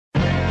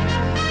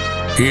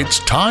It's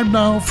time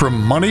now for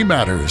Money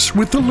Matters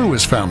with the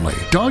Lewis family.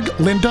 Doug,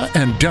 Linda,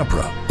 and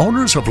Deborah,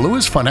 owners of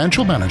Lewis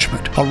Financial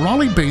Management, a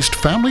Raleigh-based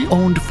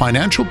family-owned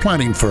financial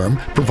planning firm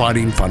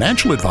providing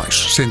financial advice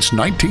since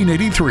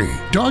 1983.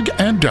 Doug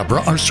and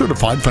Deborah are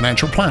certified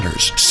financial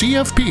planners,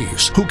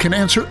 CFPs, who can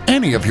answer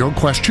any of your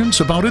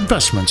questions about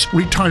investments,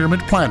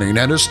 retirement planning,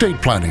 and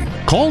estate planning.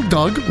 Call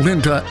Doug,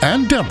 Linda,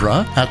 and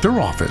Deborah at their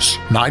office,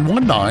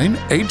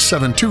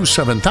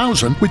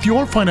 919-872-7000, with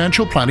your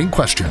financial planning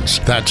questions.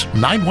 That's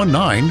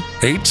 919-872-7000.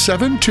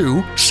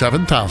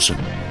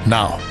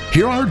 Now,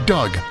 here are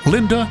Doug,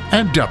 Linda,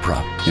 and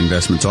Deborah.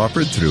 Investments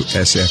offered through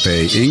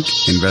SFA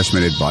Inc.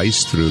 Investment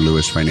advice through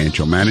Lewis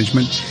Financial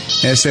Management.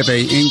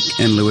 SFA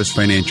Inc. and Lewis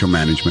Financial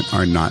Management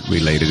are not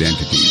related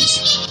entities.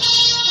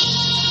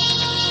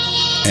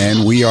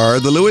 And we are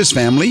the Lewis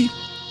family,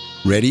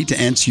 ready to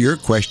answer your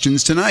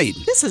questions tonight.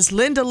 This is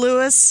Linda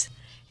Lewis,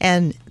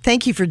 and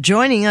thank you for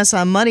joining us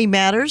on Money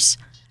Matters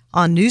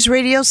on News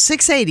Radio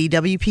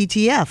 680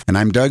 WPTF. And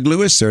I'm Doug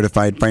Lewis,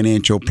 certified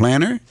financial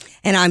planner.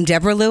 And I'm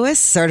Deborah Lewis,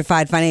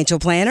 certified financial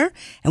planner.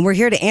 And we're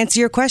here to answer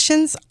your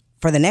questions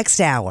for the next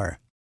hour.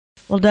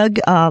 Well, Doug,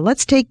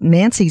 let's take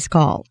Nancy's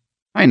call.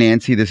 Hi,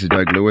 Nancy. This is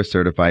Doug Lewis,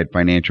 certified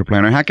financial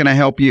planner. How can I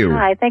help you?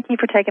 Hi. Thank you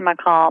for taking my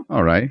call.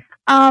 All right.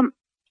 I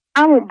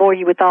won't bore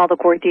you with all the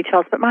gory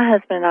details, but my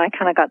husband and I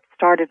kind of got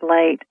started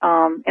late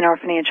in our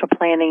financial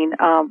planning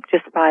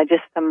just by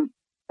some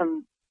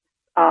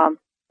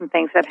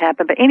things that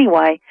happened. But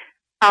anyway,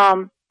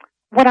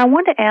 what I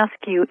want to ask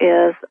you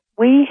is,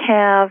 we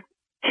have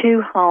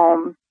two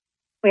homes.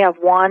 We have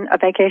one, a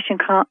vacation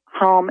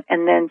home,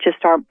 and then just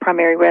our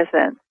primary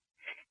residence.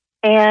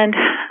 And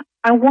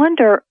I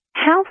wonder,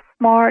 how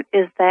smart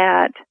is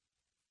that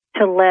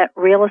to let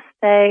real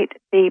estate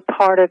be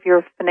part of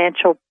your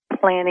financial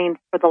planning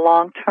for the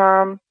long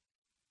term?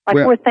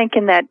 Like, we're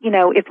thinking that,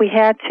 if we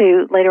had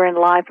to later in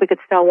life, we could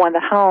sell one of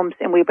the homes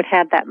and we would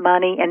have that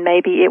money and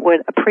maybe it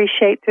would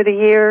appreciate through the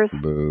years.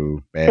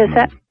 Boo. Bad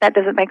move. That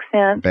doesn't make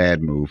sense?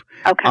 Bad move.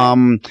 Okay.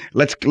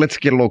 Let's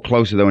get a little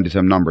closer, though, into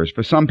some numbers.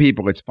 For some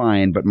people, it's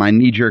fine, but my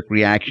knee-jerk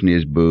reaction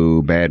is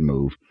boo, bad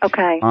move.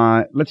 Okay.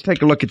 Let's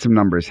take a look at some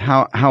numbers.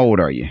 How old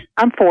are you?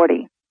 I'm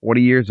 40.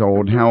 40 years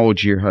old. Mm-hmm. How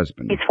old's your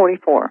husband? He's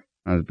 44.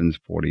 Husband's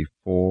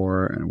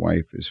 44 and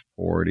wife is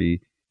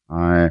 40.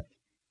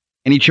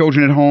 Any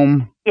children at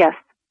home? Yes.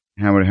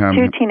 How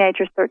two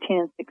teenagers,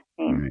 13 and 16.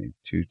 All right,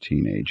 two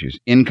teenagers.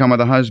 Income of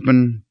the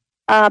husband?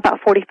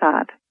 About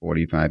 45.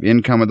 45.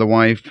 Income of the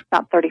wife?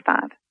 About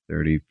 35.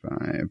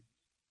 35.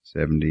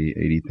 70,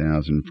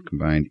 80,000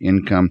 combined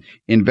income.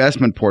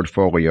 Investment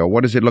portfolio,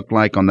 what does it look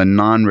like on the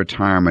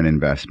non-retirement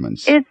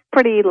investments? It's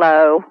pretty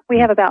low. We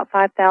have about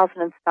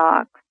 5,000 in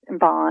stocks and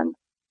bonds,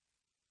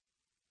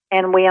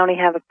 and we only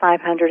have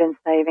 500 in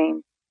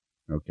savings.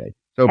 Okay.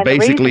 So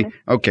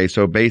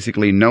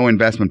basically no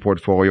investment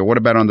portfolio. What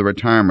about on the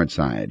retirement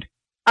side?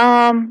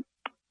 I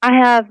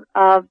have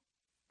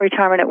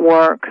retirement at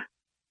work,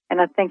 and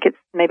I think it's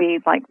maybe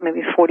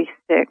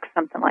 46,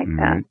 something like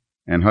that.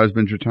 And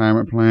husband's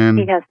retirement plan?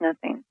 He has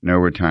nothing. No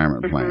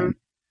retirement plan.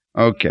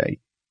 Okay.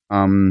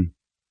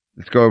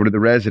 Let's go over to the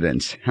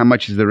residence. How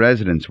much is the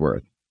residence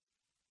worth?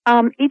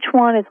 Each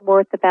one is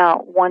worth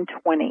about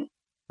 $120,000.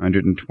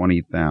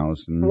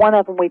 $120,000. One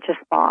of them we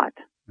just bought.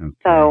 Okay.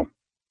 So.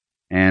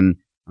 And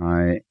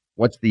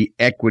what's the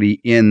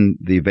equity in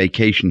the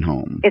vacation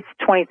home? It's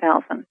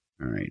 $20,000. All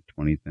right,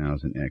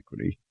 $20,000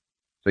 equity.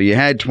 So you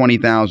had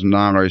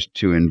 $20,000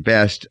 to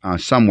invest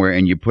somewhere,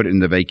 and you put it in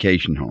the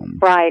vacation home.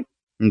 Right.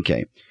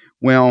 Okay.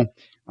 Well,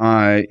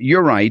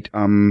 you're right.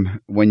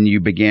 When you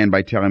began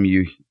by telling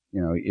me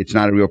it's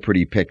not a real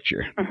pretty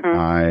picture.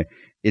 Mm-hmm.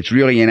 It's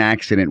really an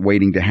accident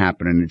waiting to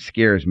happen, and it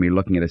scares me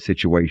looking at a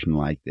situation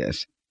like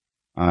this.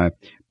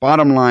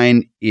 Bottom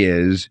line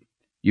is,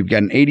 you've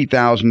got an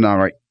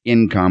 $80,000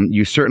 income.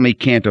 You certainly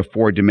can't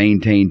afford to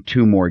maintain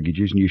two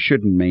mortgages, and you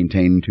shouldn't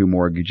maintain two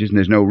mortgages, and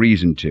there's no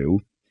reason to.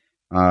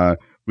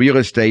 Real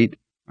estate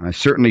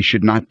certainly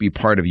should not be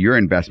part of your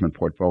investment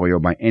portfolio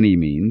by any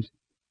means.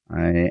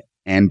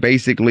 And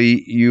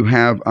basically, you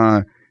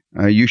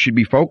should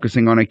be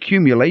focusing on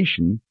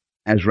accumulation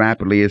as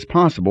rapidly as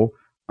possible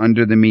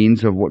under the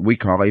means of what we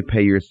call a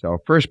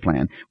pay-yourself-first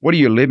plan. What are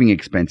your living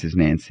expenses,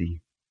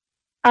 Nancy?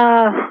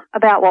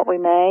 About what we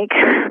make.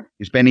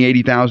 You're spending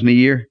 $80,000 a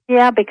year?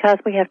 Yeah, because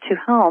we have two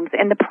homes,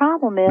 and the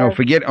problem is. No,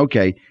 forget.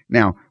 Okay,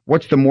 now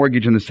what's the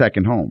mortgage on the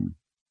second home?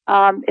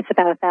 It's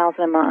about $1,000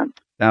 a month.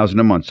 $1,000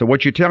 a month. So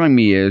what you're telling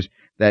me is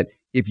that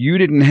if you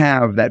didn't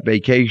have that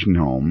vacation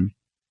home,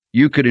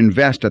 you could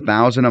invest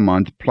 $1,000 a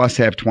month plus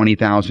have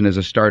 $20,000 as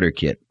a starter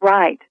kit.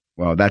 Right.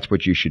 Well, that's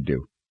what you should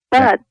do.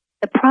 But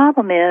the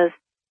problem is,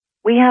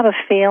 we have a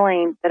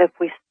feeling that if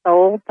we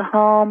sold the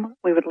home,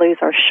 we would lose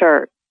our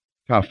shirt.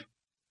 Tough.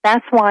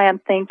 That's why I'm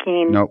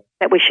thinking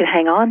that we should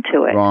hang on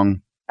to it.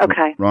 Wrong.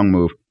 Okay. Wrong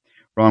move.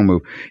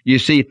 You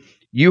see,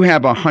 you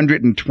have a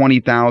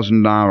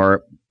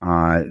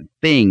 $120,000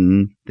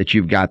 thing that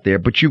you've got there,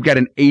 but you've got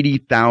an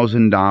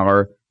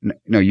 $80,000.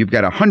 No, you've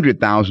got a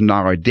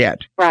 $100,000 debt.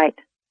 Right.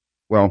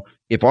 Well,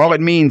 if all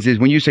it means is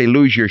when you say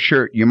lose your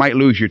shirt, you might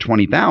lose your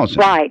 $20,000.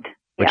 Right.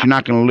 But Yeah. you're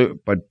not going to lose.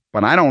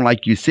 But I don't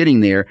like you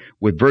sitting there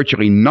with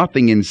virtually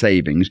nothing in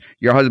savings,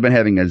 your husband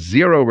having a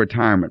zero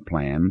retirement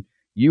plan,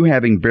 you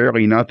having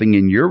barely nothing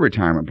in your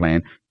retirement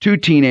plan, 2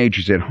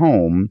 teenagers at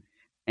home,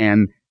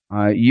 and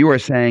you are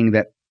saying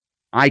that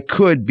I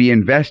could be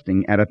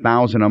investing at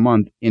 $1,000 a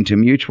month into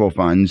mutual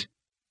funds,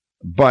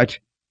 but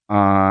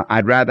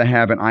I'd rather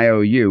have an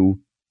IOU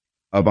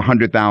of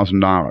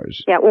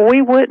 $100,000. Yeah, well,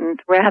 we wouldn't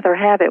rather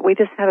have it. We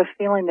just have a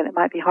feeling that it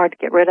might be hard to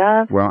get rid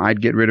of. Well,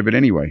 I'd get rid of it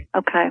anyway.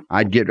 Okay.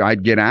 I'd get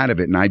out of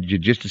it, and I'd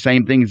just the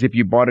same thing as if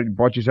you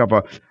bought yourself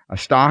a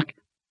stock,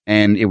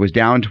 and it was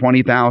down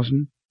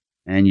 20,000,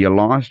 and you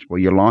lost. Well,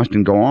 you lost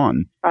and go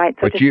on. Right.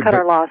 So just cut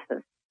our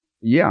losses.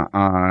 Yeah,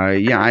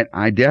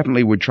 I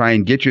definitely would try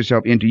and get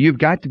yourself into. You've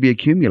got to be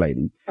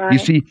accumulating. Right. You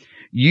see,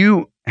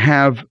 you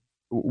have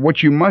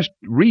what you must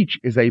reach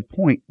is a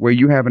point where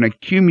you have an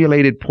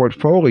accumulated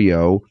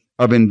portfolio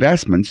of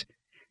investments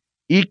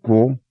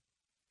equal,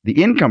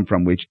 the income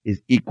from which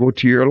is equal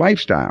to your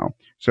lifestyle.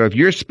 So if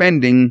you're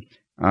spending,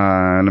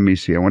 let me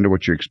see, I wonder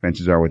what your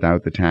expenses are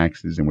without the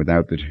taxes and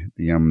without the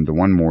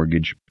one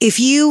mortgage. If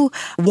you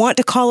want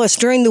to call us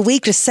during the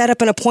week to set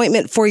up an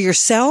appointment for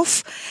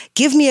yourself,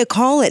 give me a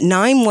call at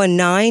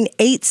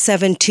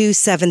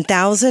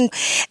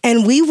 919-872-7000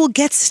 and we will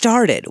get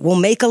started. We'll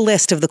make a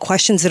list of the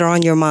questions that are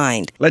on your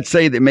mind. Let's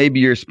say that maybe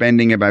you're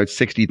spending about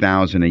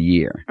 $60,000 a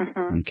year.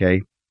 Mm-hmm.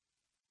 Okay.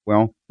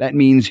 Well, that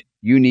means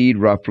you need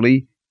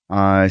roughly,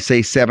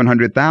 say,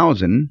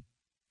 $700,000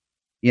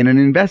 in an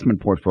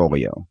investment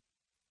portfolio.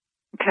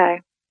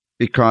 Okay.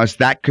 Because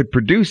that could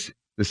produce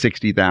the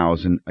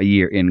 $60,000 a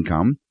year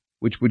income,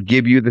 which would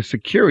give you the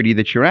security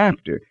that you're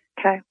after.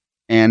 Okay.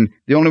 And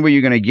the only way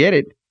you're going to get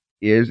it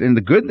is, and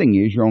the good thing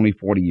is you're only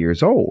 40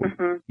 years old.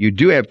 Mm-hmm. You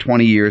do have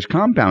 20 years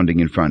compounding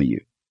in front of you.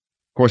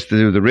 Of course,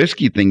 the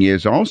risky thing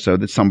is also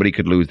that somebody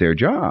could lose their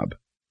job.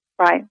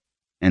 Right.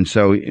 And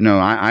so,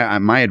 I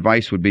my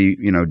advice would be,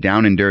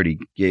 down and dirty,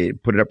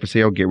 put it up for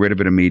sale, get rid of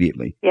it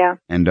immediately. Yeah.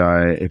 And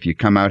if you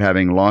come out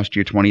having lost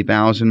your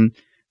 $20,000,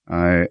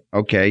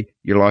 okay,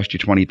 you lost your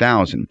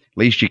 $20,000. At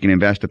least you can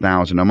invest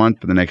 $1,000 a month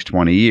for the next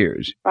 20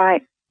 years.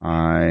 Right.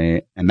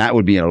 And that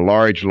would be a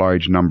large,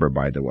 large number,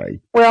 by the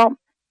way. Well,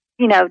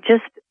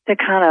 just to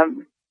kind of,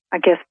 I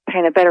guess,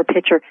 paint a better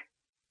picture,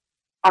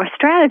 our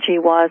strategy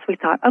was we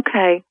thought,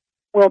 okay,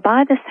 we'll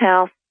buy this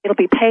house. It'll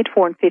be paid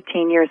for in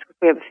 15 years because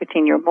we have a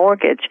 15-year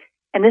mortgage,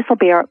 and this will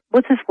be where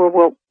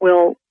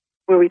we'll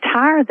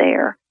retire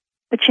there.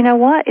 But you know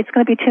what? It's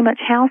going to be too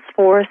much house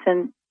for us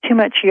and too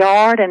much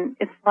yard, and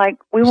it's like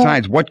we won't.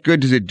 Besides, what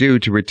good does it do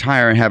to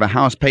retire and have a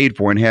house paid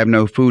for and have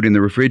no food in the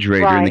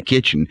refrigerator in the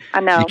kitchen? I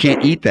know. You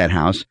can't eat that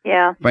house.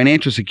 Yeah.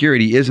 Financial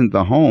security isn't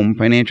the home.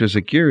 Financial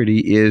security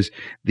is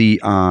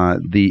the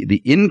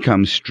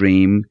income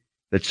stream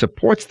that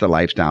supports the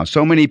lifestyle.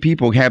 So many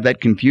people have that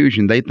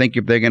confusion. They think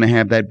if they're going to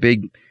have that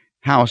big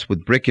house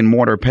with brick and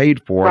mortar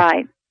paid for,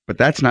 right. But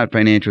that's not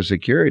financial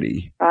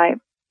security. Right.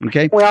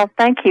 Okay. Well,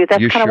 thank you.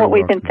 That's kind of what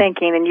we've welcome. been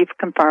thinking, and you've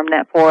confirmed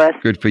that for us.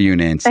 Good for you,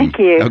 Nancy. Thank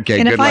you. Okay.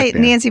 And good luck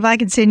there. Nancy, if I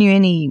can send you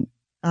any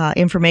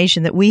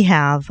information that we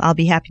have, I'll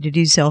be happy to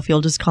do so if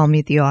you'll just call me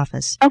at the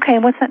office. Okay.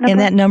 And what's that number?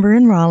 And that number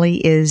in Raleigh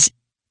is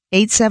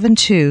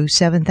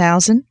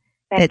 872-7000.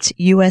 It's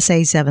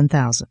USA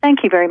 7000.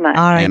 Thank you very much.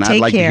 All right, and take I'd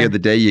like care. to hear the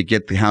day you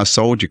get the house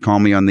sold. You call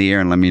me on the air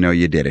and let me know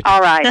you did it.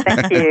 All right.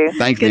 Thank you.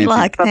 Thanks, Good Nancy.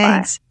 luck. Bye-bye.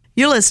 Thanks.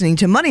 You're listening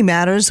to Money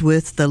Matters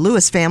with the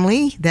Lewis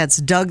family. That's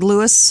Doug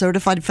Lewis,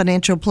 Certified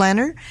Financial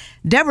Planner,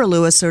 Deborah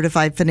Lewis,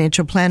 Certified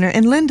Financial Planner,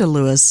 and Linda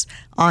Lewis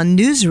on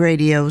News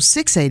Radio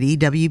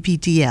 680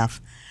 WPTF.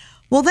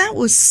 Well, that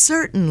was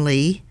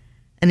certainly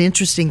an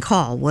interesting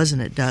call,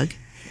 wasn't it, Doug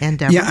and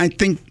Deborah? Yeah, I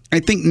think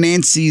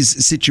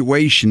Nancy's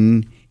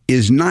situation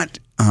is not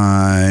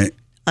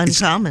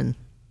uncommon.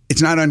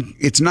 It's not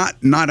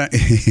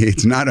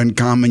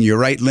uncommon. You're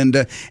right,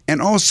 Linda.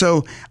 And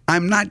also,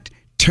 I'm not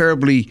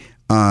terribly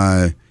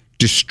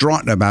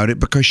distraught about it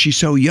because she's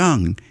so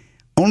young,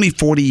 only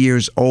 40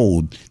 years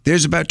old.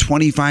 There's about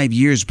 25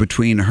 years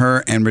between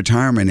her and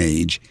retirement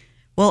age.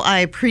 Well, I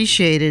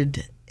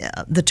appreciated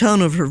the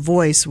tone of her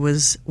voice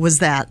was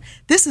that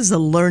this is a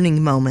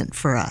learning moment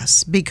for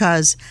us,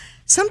 because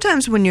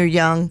sometimes when you're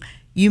young,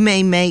 you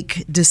may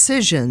make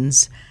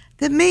decisions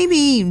that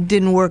maybe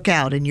didn't work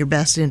out in your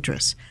best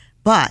interest.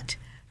 But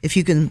if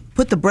you can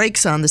put the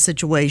brakes on the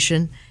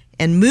situation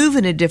and move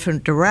in a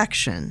different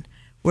direction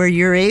where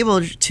you're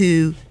able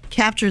to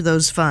capture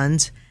those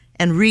funds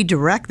and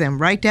redirect them,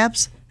 right,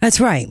 Debs? That's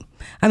right.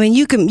 I mean,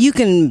 you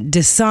can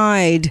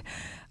decide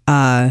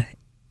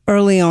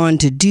early on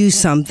to do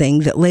something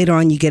that later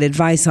on you get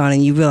advice on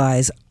and you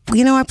realize,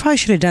 I probably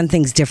should have done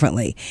things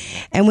differently.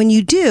 And when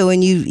you do,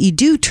 and you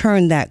do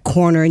turn that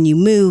corner and you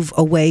move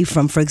away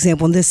from, for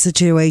example, in this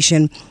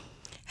situation,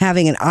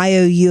 having an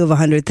IOU of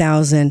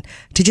 $100,000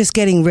 to just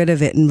getting rid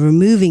of it and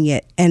removing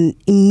it and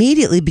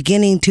immediately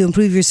beginning to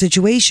improve your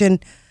situation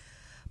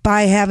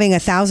by having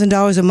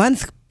 $1,000 a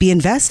month be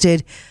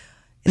invested,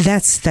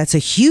 That's a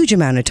huge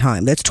amount of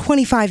time. That's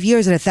 25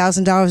 years at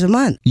 $1,000 a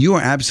month. You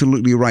are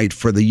absolutely right.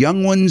 For the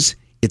young ones,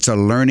 it's a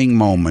learning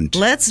moment.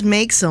 Let's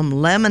make some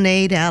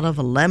lemonade out of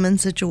a lemon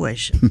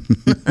situation.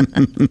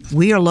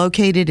 We are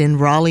located in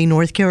Raleigh,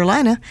 North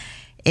Carolina.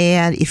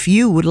 And if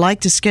you would like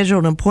to schedule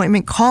an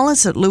appointment, call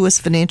us at Lewis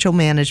Financial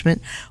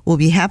Management. We'll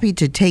be happy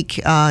to take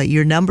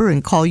your number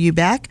and call you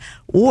back.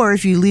 Or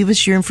if you leave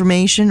us your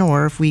information,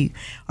 or if we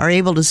are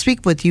able to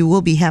speak with you,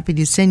 we'll be happy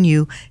to send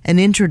you an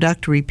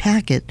introductory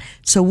packet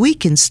so we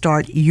can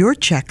start your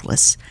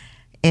checklist.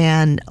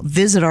 And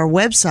visit our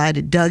website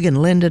at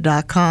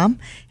DougAndLinda.com.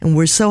 And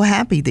we're so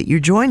happy that you're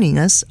joining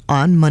us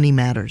on Money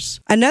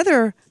Matters.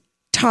 Another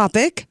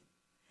topic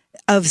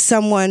of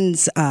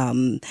someone's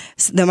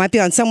that might be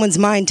on someone's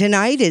mind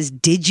tonight is,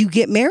 did you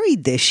get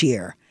married this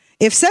year?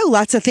 If so,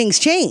 lots of things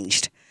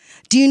changed.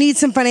 Do you need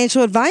some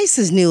financial advice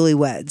as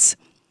newlyweds?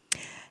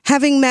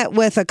 Having met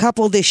with a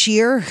couple this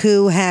year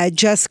who had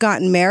just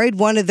gotten married,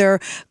 one of their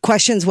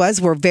questions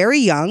was, we're very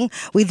young.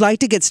 We'd like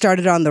to get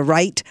started on the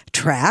right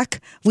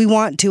track. We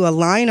want to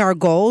align our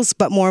goals,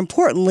 but more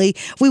importantly,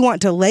 we want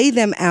to lay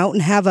them out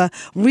and have a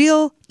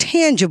real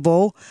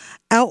tangible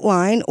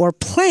outline or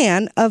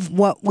plan of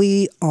what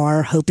we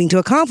are hoping to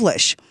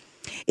accomplish.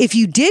 If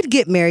you did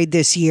get married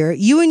this year,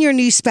 you and your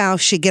new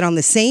spouse should get on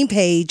the same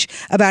page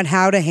about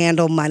how to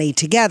handle money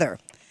together.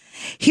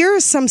 Here are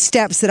some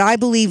steps that I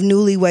believe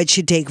newlyweds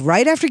should take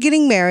right after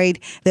getting married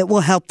that will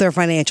help their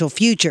financial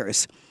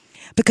futures.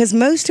 Because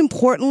most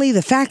importantly,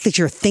 the fact that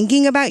you're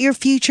thinking about your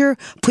future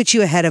puts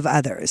you ahead of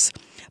others.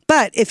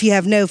 But if you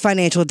have no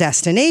financial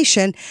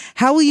destination,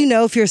 how will you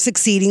know if you're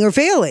succeeding or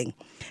failing?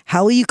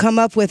 How will you come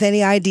up with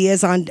any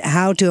ideas on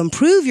how to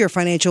improve your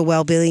financial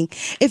well-being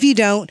if you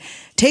don't?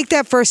 Take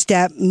that first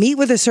step, meet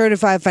with a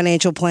certified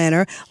financial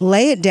planner,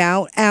 lay it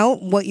down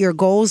out what your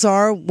goals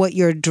are, what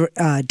your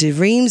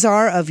dreams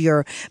are of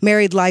your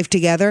married life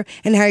together,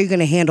 and how you're going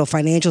to handle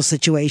financial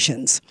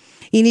situations.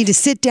 You need to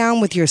sit down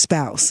with your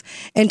spouse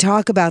and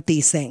talk about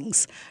these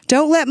things.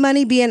 Don't let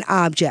money be an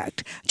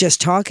object.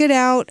 Just talk it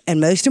out, and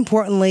most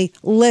importantly,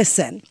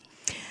 listen.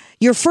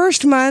 Your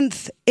first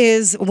month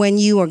is when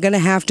you are going to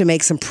have to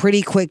make some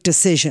pretty quick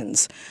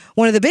decisions.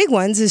 One of the big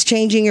ones is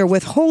changing your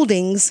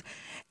withholdings,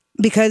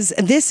 because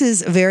this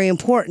is very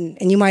important,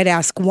 and you might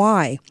ask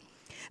why.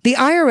 The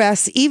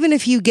IRS, even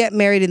if you get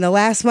married in the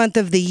last month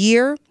of the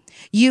year,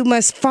 you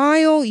must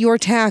file your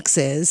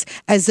taxes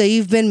as though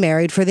you've been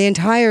married for the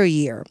entire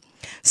year.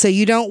 So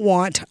you don't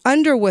want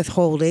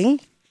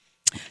underwithholding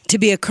to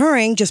be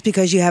occurring just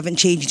because you haven't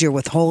changed your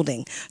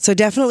withholding. So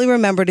definitely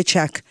remember to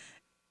check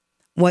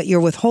what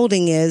your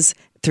withholding is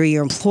through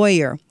your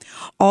employer.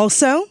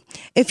 Also,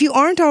 if you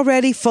aren't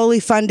already fully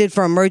funded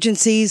for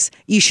emergencies,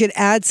 you should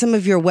add some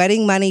of your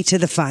wedding money to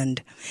the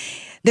fund.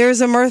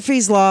 There's a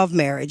Murphy's Law of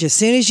marriage. As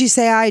soon as you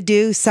say I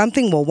do,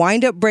 something will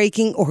wind up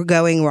breaking or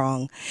going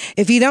wrong.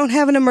 If you don't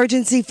have an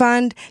emergency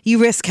fund, you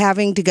risk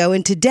having to go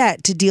into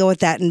debt to deal with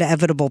that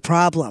inevitable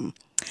problem.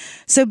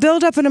 So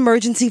build up an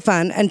emergency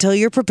fund until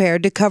you're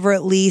prepared to cover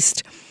at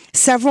least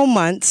several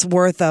months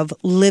worth of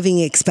living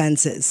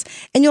expenses.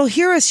 And you'll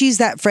hear us use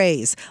that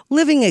phrase,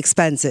 living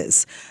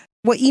expenses.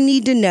 What you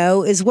need to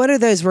know is, what are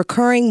those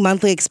recurring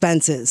monthly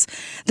expenses?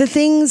 The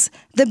things,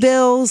 the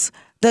bills,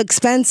 the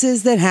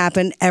expenses that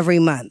happen every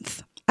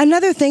month.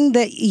 Another thing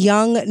that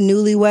young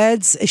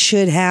newlyweds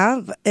should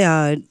have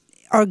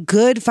are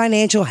good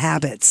financial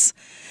habits.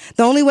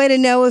 The only way to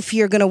know if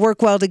you're going to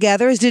work well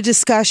together is to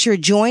discuss your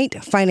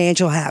joint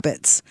financial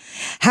habits.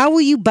 How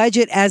will you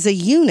budget as a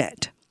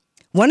unit?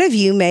 One of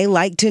you may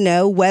like to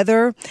know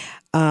where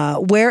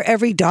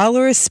every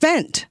dollar is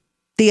spent.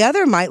 The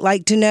other might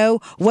like to know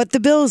what the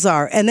bills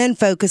are and then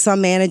focus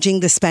on managing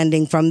the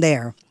spending from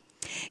there.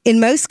 In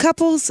most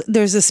couples,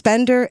 there's a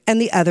spender and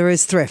the other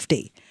is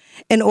thrifty.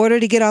 In order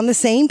to get on the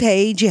same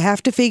page, you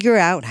have to figure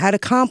out how to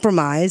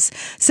compromise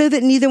so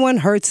that neither one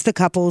hurts the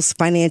couple's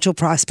financial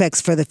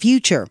prospects for the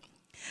future.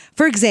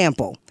 For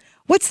example,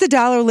 what's the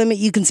dollar limit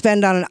you can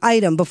spend on an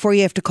item before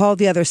you have to call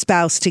the other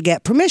spouse to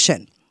get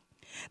permission?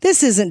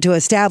 This isn't to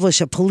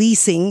establish a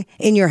policing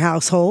in your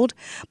household,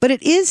 but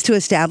it is to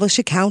establish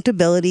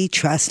accountability,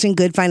 trust, and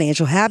good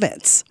financial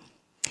habits.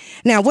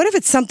 Now, what if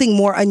it's something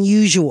more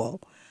unusual?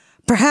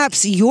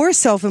 Perhaps you're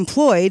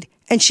self-employed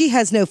and she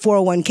has no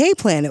 401k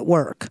plan at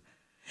work.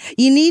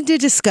 You need to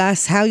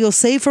discuss how you'll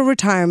save for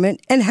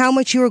retirement and how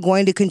much you are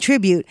going to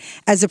contribute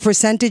as a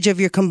percentage of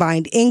your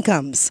combined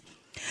incomes.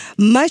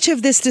 Much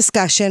of this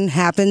discussion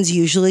happens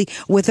usually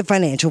with a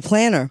financial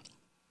planner.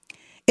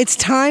 It's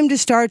time to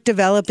start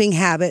developing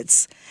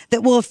habits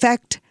that will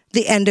affect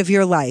the end of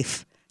your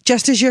life,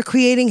 just as you're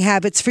creating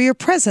habits for your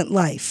present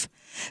life.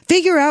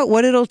 Figure out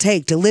what it'll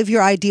take to live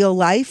your ideal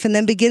life and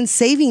then begin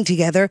saving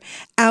together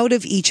out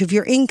of each of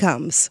your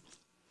incomes.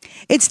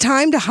 It's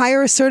time to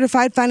hire a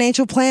certified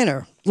financial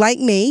planner, like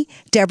me,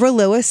 Deborah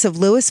Lewis of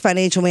Lewis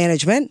Financial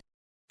Management.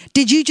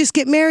 Did you just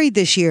get married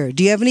this year?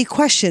 Do you have any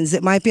questions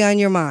that might be on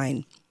your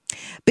mind?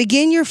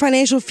 Begin your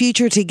financial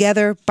future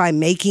together by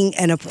making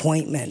an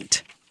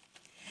appointment.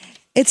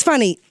 It's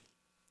funny.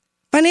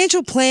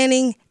 Financial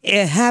planning,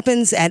 it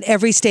happens at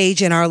every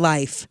stage in our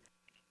life.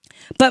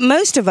 But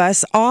most of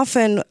us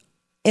often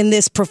in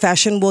this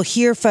profession will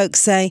hear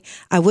folks say,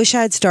 I wish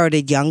I had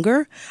started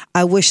younger.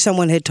 I wish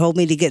someone had told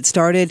me to get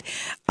started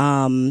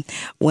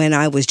when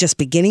I was just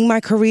beginning my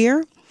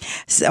career.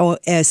 So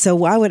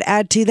I would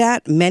add to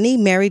that, many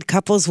married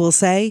couples will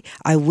say,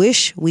 I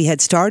wish we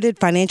had started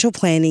financial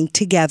planning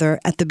together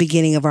at the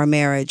beginning of our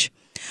marriage.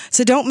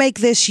 So don't make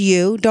this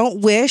you.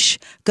 Don't wish.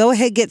 Go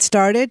ahead, get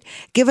started.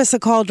 Give us a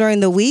call during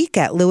the week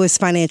at Lewis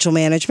Financial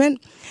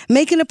Management.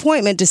 Make an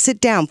appointment to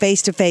sit down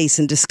face to face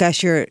and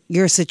discuss your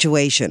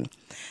situation.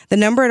 The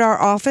number at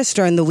our office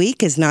during the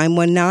week is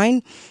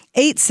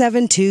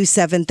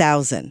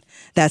 919-872-7000.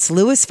 That's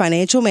Lewis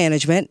Financial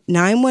Management,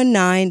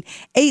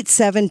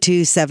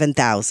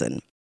 919-872-7000.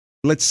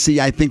 Let's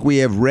see. I think we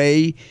have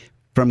Ray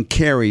from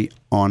Cary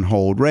on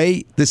hold.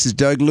 Ray, this is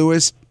Doug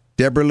Lewis,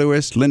 Deborah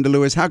Lewis, Linda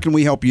Lewis. How can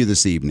we help you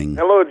this evening?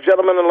 Hello,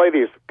 gentlemen and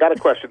ladies. Got a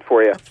question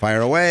for you.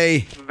 Fire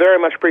away. Very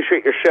much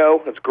appreciate your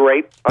show. It's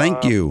great.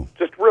 Thank you.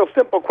 Just a real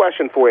simple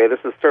question for you. This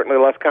is certainly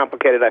less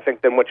complicated, I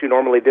think, than what you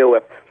normally deal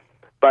with.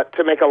 But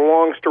to make a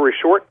long story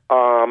short,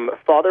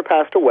 father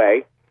passed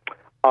away.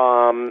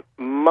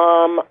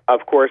 Mom,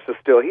 of course, is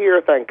still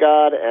here, thank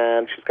God,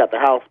 and she's got the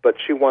house, but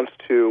she wants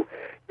to,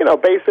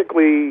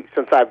 basically,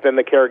 since I've been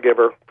the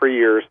caregiver for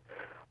years,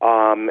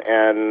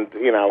 and,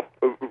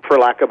 for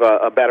lack of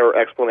a better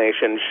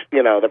explanation,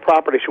 the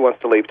property she wants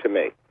to leave to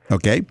me.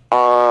 Okay.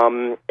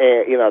 And,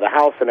 the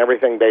house and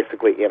everything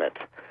basically in it.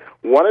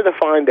 Wanted to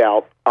find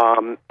out,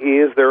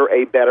 is there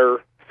a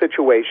better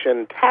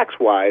situation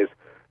tax-wise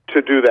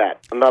to do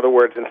that? In other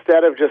words,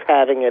 instead of just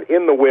having it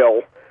in the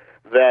will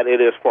that it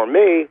is for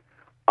me,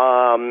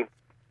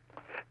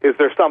 is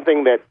there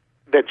something that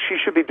she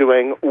should be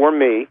doing, or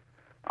me,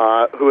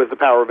 who is the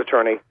power of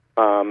attorney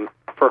for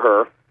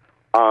her,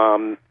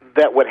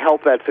 that would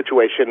help that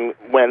situation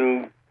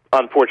when,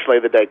 unfortunately,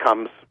 the day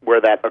comes where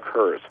that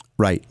occurs?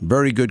 Right.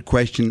 Very good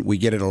question. We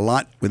get it a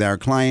lot with our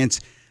clients.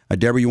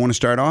 Deborah, you want to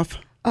start off?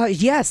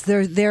 Yes,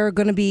 there are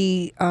going to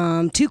be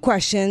two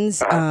questions.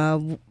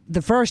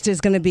 The first is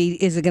going to be,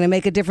 is it going to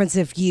make a difference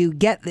if you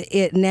get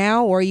it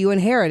now or you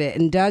inherit it?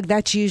 And Doug,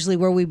 that's usually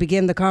where we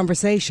begin the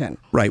conversation.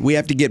 Right. We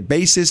have to get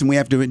basis, and we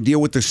have to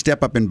deal with the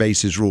step-up in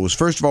basis rules.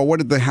 First of all, what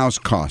did the house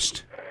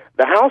cost?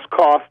 The house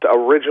cost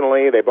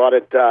originally, they bought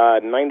it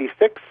 $96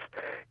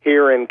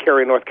 here in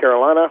Cary, North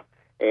Carolina,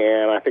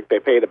 and I think they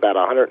paid about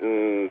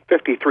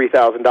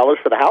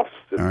 $153,000 for the house.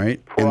 It's all right.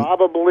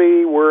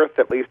 Probably worth,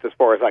 at least as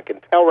far as I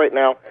can tell right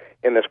now,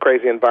 in this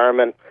crazy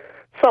environment,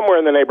 somewhere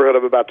in the neighborhood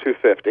of about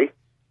 $250,000.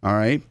 All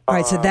right. All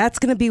right, so that's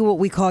going to be what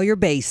we call your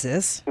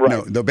basis. Right.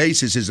 No, the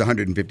basis is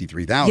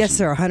 $153,000. Yes,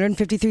 sir,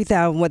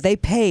 $153,000. What they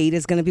paid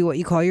is going to be what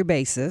you call your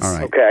basis. All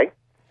right. Okay.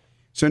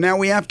 So now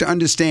we have to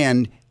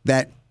understand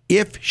that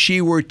if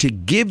she were to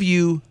give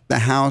you the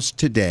house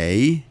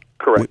today,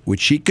 correct, which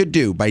she could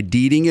do by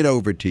deeding it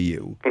over to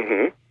you,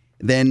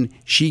 then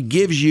she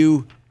gives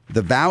you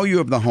the value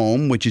of the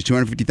home, which is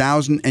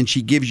 $250,000, and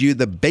she gives you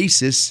the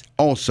basis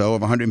also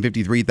of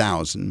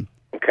 $153,000.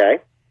 Okay.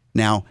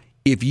 Now,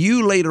 if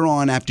you later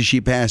on, after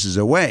she passes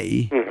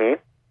away,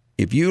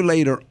 if you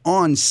later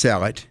on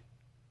sell it,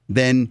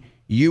 then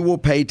you will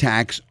pay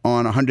tax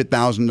on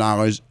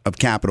 $100,000 of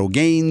capital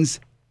gains.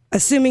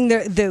 Assuming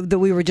that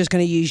we were just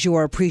going to use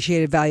your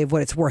appreciated value of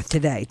what it's worth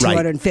today,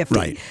 $250,000.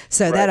 Right.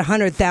 So that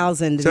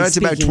 $100,000. So that's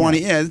about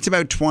that's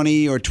about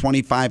 $20,000 or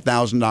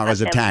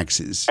 $25,000 of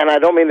taxes. And I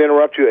don't mean to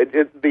interrupt you.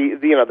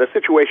 The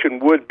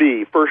situation would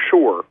be for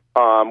sure,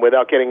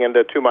 without getting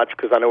into too much,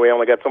 because I know we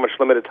only got so much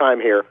limited time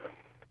here,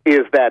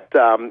 is that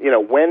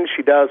when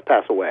she does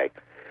pass away,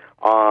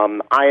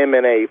 I am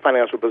in a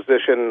financial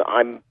position.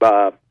 I'm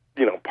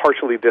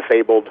partially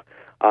disabled.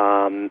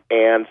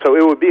 And so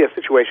it would be a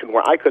situation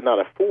where I could not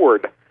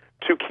afford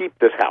to keep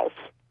this house,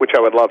 which I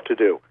would love to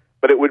do,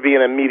 but it would be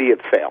an immediate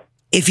sale.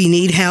 If you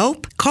need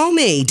help, call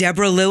me,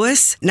 Deborah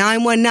Lewis,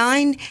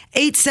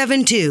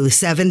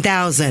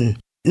 919-872-7000.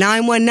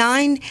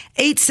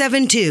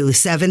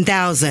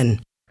 919-872-7000.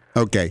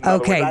 Okay.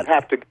 Okay. I'd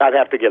have to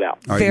get out.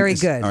 All right, Very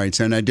good. All right.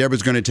 So now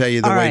Deborah's going to tell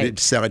you the way to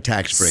sell it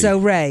tax-free. So,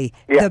 Ray,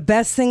 the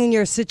best thing in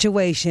your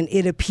situation,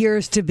 it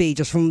appears to be,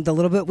 just from the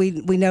little bit we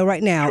know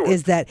right now,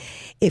 is that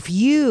if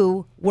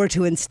you were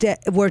to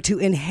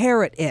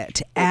inherit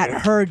it at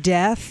her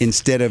death,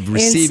 instead of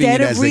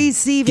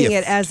receiving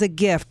it as a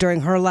gift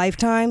during her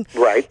lifetime,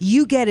 right,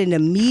 you get an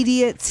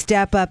immediate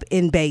step up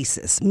in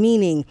basis,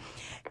 meaning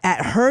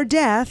at her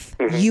death,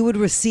 you would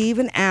receive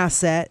an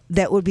asset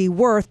that would be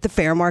worth the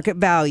fair market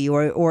value,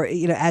 or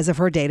as of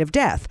her date of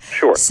death.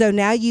 Sure. So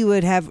now you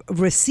would have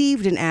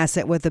received an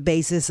asset with a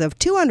basis of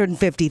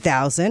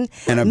 $250,000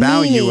 and a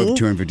value of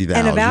 $250,000.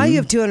 And a value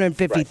of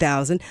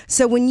 $250,000. Right.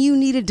 So when you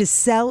needed to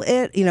sell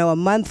it, a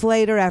month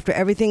later after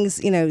everything's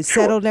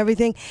settled and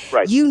everything,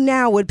 right, you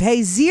now would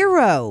pay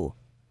zero.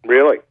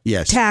 Really?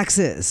 Yes.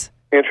 Taxes.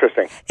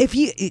 Interesting.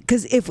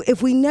 Because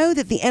if we know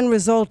that the end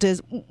result is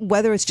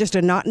whether it's just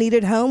a not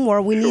needed home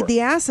or we need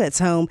the assets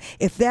home,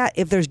 if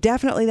there's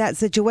definitely that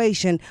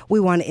situation, we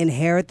want to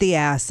inherit the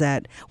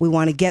asset. We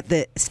want to get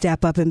the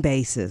step up in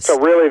basis. So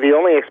really, the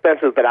only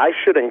expenses that I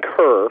should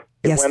incur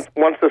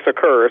once this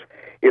occurs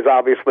is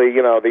obviously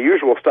the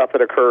usual stuff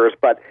that occurs.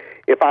 But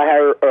if I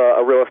hire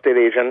a real estate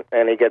agent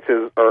and he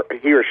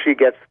or she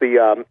gets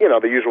the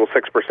the usual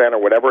 6% or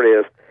whatever it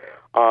is,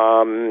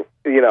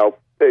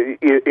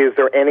 is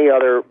there any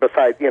other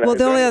besides, Well,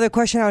 the only other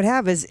question I would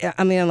have is,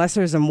 unless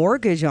there's a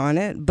mortgage on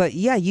it, but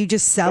yeah, you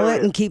just sell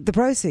it and keep the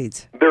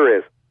proceeds. There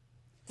is.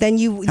 Then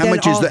you.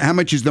 How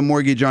much is the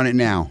mortgage on it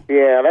now?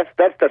 Yeah,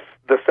 that's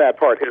the sad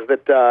part is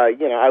that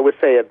I would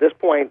say at this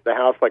point the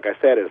house, like I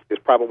said, is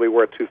probably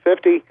worth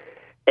 $250,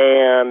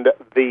 and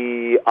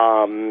the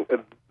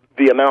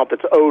amount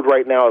that's owed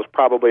right now is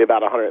probably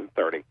about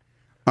 $130.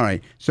 All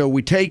right, so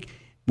we take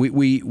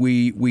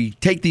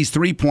these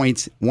 3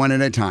 points one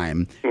at a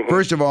time. Mm-hmm.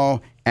 First of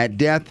all, at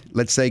death,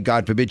 let's say,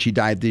 God forbid, she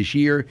died this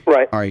year.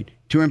 Right. All right,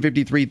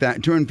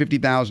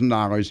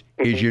 $250,000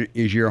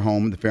 is your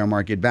home, the fair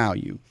market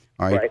value.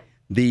 All right. Right.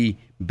 The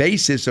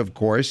basis, of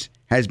course,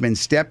 has been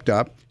stepped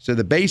up. So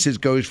the basis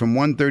goes from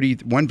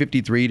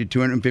 $153,000 to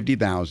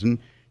 $250,000.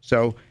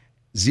 So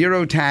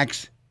zero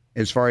tax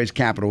as far as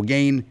capital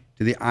gain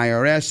to the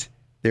IRS.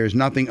 There's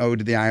nothing owed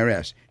to the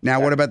IRS.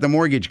 Now, what about the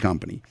mortgage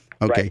company?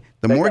 Okay, right.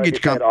 The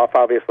mortgage company off,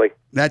 obviously.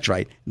 That's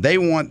right. They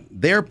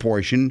want their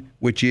portion,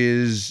 which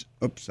is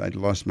I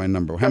lost my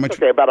number. How much?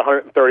 Okay, about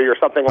 $130,000 or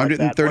something like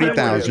that.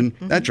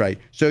 $130,000. That's right.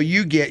 So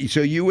you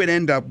would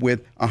end up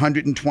with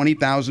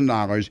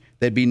 $120,000.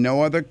 There'd be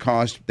no other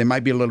cost. There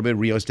might be a little bit of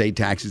real estate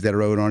taxes that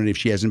are owed on it if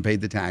she hasn't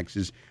paid the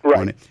taxes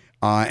on it.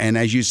 And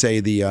as you say,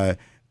 the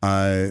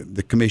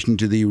commission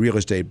to the real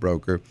estate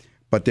broker.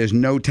 But there's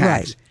no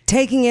tax. Right.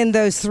 Taking in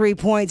those 3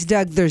 points,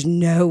 Doug, there's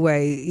no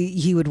way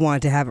he would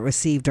want to have it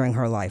received during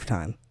her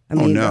lifetime.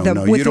 With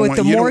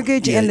the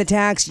mortgage and the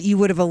tax, you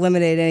would have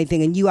eliminated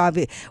anything, and you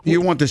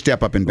want the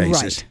step up in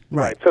basis.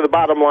 Right. So the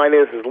bottom line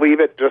is leave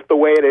it just the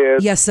way it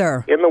is. Yes,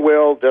 sir. In the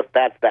will, just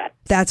that's that.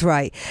 That's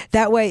right.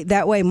 That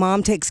way,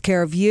 Mom takes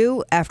care of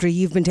you after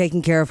you've been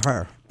taking care of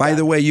her. By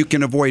the way, you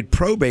can avoid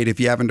probate if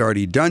you haven't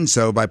already done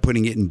so by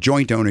putting it in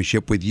joint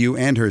ownership with you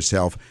and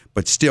herself,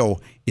 but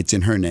still, it's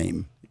in her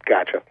name.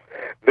 Gotcha.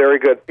 Very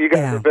good. You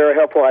guys are very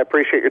helpful. I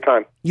appreciate your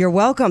time. You're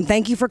welcome.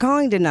 Thank you for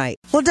calling tonight.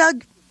 Well,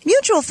 Doug,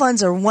 mutual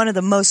funds are one of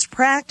the most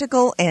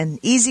practical and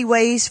easy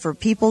ways for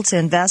people to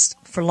invest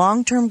for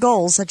long-term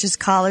goals such as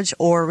college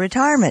or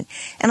retirement.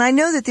 And I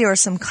know that there are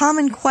some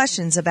common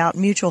questions about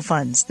mutual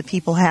funds that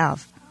people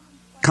have.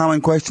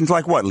 Common questions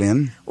like what,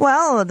 Lynn?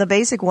 Well, the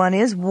basic one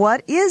is,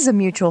 what is a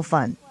mutual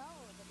fund?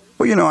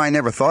 Well, I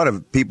never thought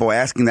of people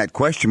asking that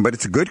question, but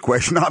it's a good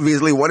question.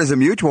 Obviously, what is a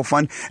mutual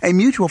fund? A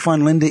mutual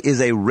fund, Linda,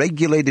 is a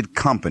regulated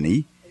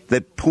company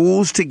that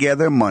pools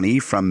together money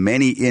from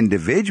many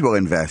individual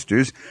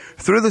investors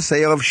through the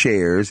sale of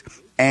shares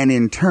and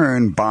in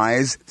turn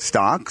buys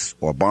stocks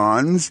or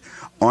bonds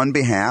on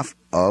behalf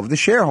of the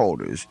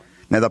shareholders.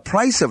 Now, the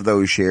price of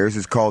those shares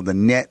is called the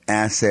net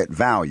asset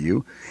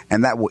value,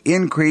 and that will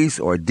increase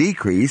or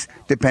decrease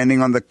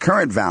depending on the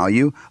current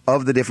value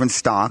of the different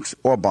stocks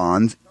or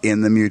bonds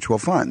in the mutual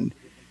fund.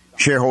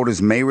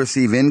 Shareholders may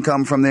receive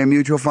income from their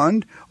mutual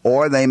fund,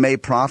 or they may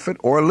profit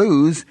or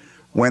lose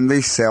when they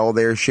sell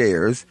their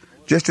shares,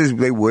 just as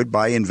they would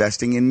by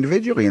investing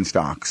individually in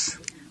stocks.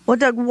 Well,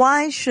 Doug,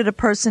 why should a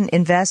person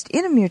invest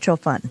in a mutual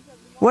fund?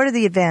 What are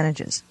the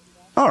advantages?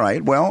 All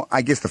right. Well,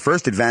 I guess the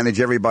first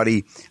advantage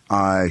everybody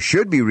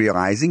should be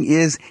realizing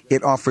is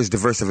it offers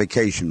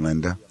diversification,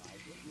 Linda.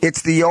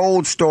 It's the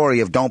old story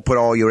of don't put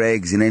all your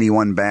eggs in any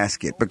one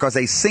basket, because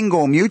a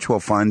single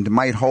mutual fund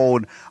might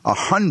hold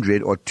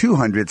 100 or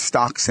 200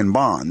 stocks and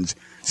bonds.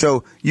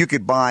 So you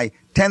could buy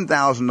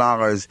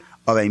 $10,000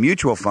 of a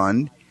mutual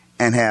fund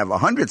and have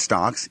 100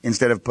 stocks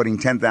instead of putting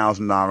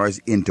 $10,000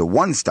 into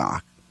one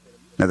stock.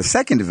 Now, the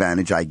second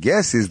advantage, I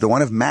guess, is the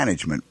one of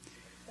management.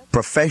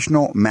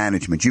 Professional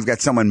management. You've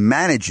got someone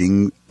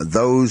managing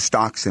those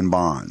stocks and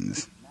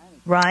bonds.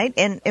 Right.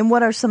 And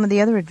what are some of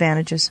the other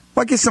advantages?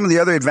 Well, I guess some of the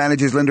other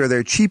advantages, Linda, are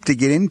they're cheap to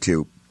get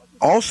into.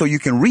 Also, you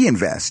can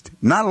reinvest.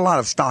 Not a lot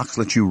of stocks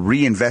let you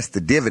reinvest the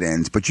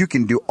dividends, but you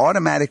can do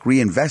automatic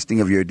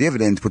reinvesting of your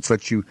dividends, which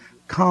lets you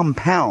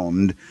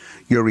compound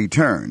your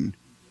return.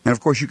 And,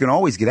 of course, you can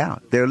always get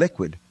out. They're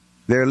liquid.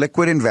 They're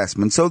liquid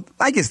investments. So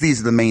I guess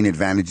these are the main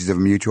advantages of a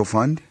mutual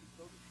fund.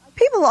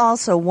 People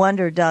also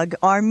wonder, Doug,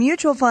 are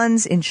mutual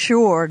funds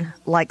insured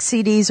like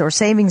CDs or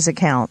savings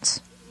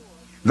accounts?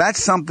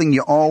 That's something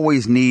you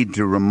always need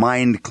to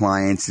remind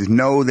clients is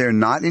no, they're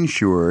not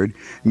insured.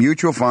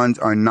 Mutual funds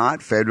are not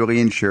federally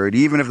insured,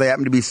 even if they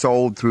happen to be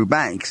sold through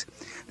banks.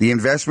 The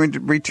investment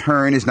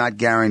return is not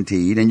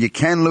guaranteed, and you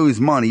can lose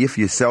money if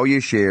you sell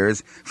your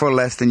shares for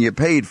less than you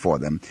paid for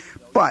them.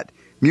 But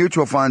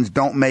mutual funds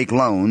don't make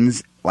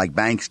loans like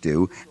banks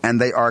do, and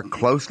they are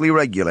closely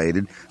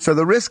regulated, so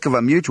the risk of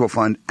a mutual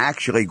fund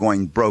actually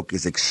going broke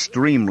is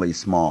extremely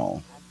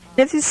small.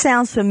 If this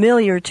sounds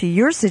familiar to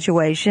your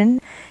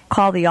situation,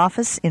 Call the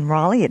office in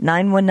Raleigh at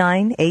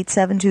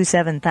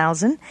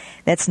 919-872-7000.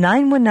 That's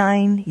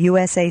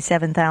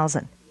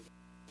 919-USA-7000.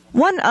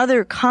 One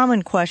other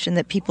common question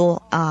that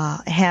people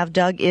have,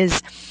 Doug,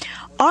 is,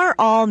 are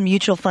all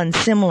mutual funds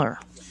similar?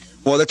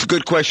 Well, that's a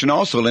good question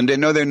also, Linda.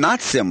 No, they're not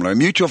similar.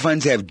 Mutual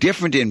funds have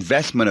different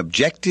investment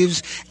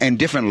objectives and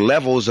different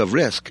levels of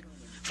risk.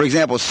 For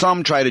example,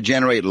 some try to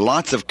generate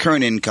lots of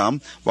current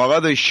income, while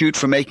others shoot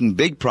for making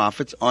big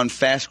profits on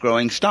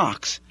fast-growing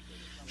stocks.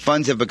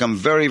 Funds have become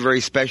very,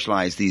 very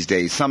specialized these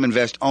days. Some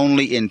invest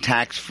only in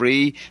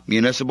tax-free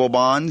municipal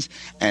bonds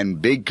and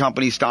big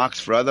company stocks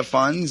for other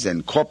funds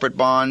and corporate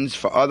bonds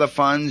for other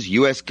funds,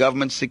 U.S.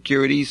 government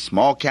securities,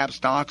 small-cap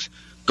stocks,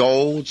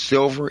 gold,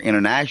 silver,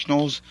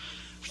 internationals,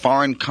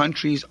 foreign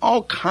countries,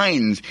 all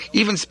kinds,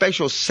 even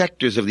special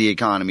sectors of the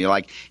economy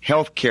like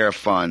healthcare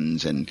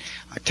funds and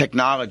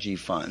technology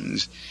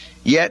funds.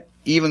 Yet,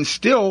 even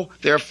still,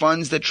 there are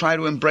funds that try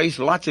to embrace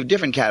lots of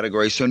different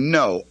categories. So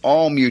no,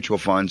 all mutual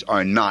funds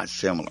are not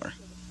similar.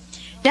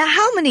 Now,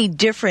 how many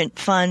different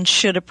funds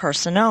should a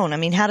person own? I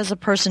mean, how does a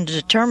person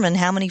determine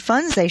how many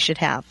funds they should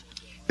have?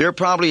 There are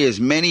probably as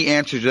many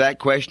answers to that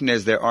question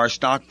as there are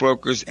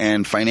stockbrokers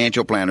and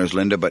financial planners,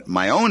 Linda, but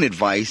my own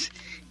advice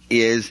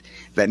is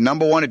that,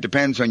 number one, it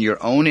depends on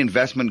your own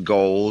investment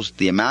goals,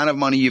 the amount of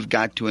money you've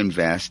got to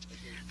invest,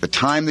 the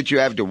time that you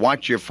have to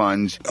watch your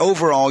funds.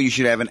 Overall, you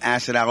should have an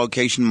asset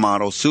allocation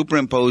model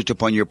superimposed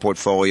upon your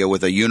portfolio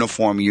with a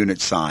uniform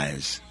unit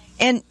size.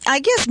 And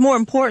I guess more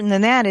important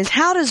than that is,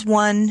 how does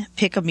one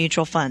pick a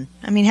mutual fund?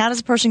 I mean, how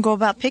does a person go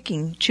about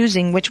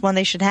choosing which one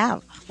they should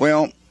have?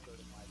 Well,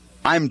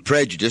 I'm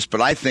prejudiced, but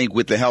I think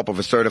with the help of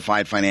a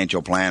certified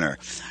financial planner.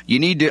 You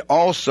need to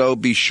also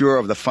be sure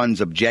of the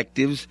fund's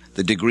objectives,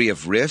 the degree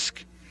of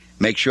risk,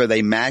 make sure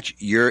they match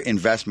your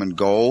investment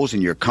goals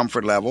and your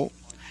comfort level.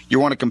 You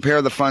want to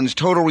compare the fund's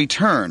total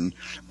return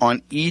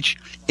on each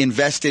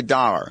invested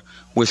dollar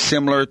with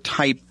similar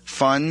type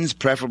funds,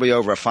 preferably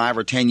over a 5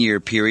 or 10 year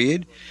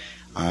period.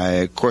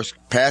 Of course,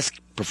 past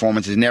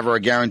performance is never a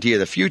guarantee of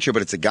the future,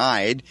 but it's a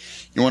guide.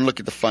 You want to look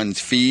at the fund's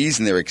fees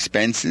and their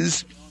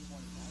expenses,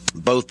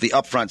 both the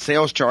upfront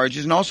sales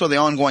charges and also the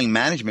ongoing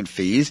management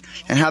fees,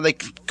 and how they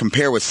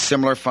compare with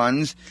similar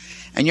funds.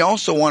 And you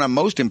also want to,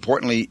 most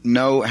importantly,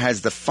 know,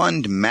 has the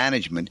fund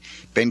management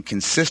been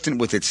consistent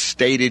with its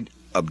stated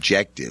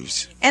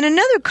objectives? And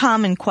another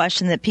common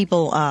question that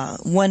people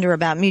wonder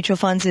about mutual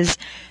funds is,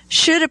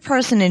 should a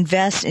person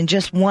invest in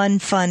just one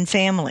fund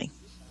family?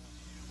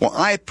 Well,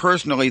 I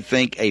personally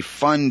think a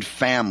fund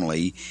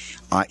family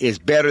is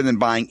better than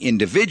buying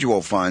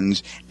individual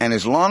funds, and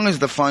as long as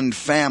the fund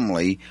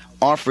family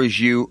offers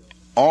you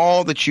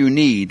all that you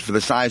need for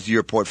the size of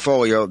your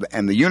portfolio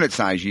and the unit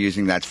size you're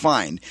using, that's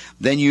fine.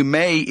 Then you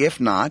may, if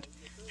not,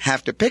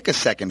 have to pick a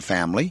second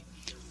family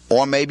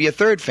or maybe a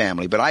third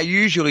family. But I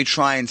usually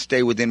try and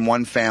stay within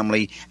one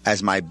family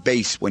as my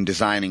base when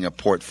designing a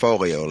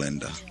portfolio,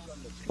 Linda.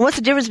 What's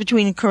the difference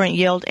between the current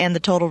yield and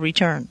the total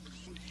return?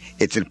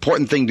 It's an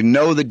important thing to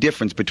know the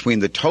difference between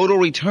the total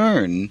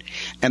return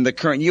and the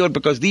current yield,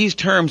 because these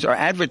terms are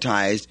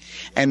advertised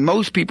and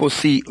most people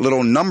see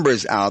little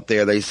numbers out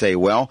there. They say,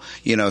 well,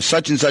 you know,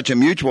 such and such a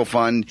mutual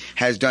fund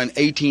has done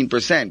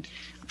 18%,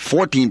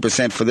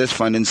 14% for this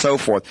fund, and so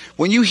forth.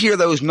 When you hear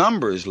those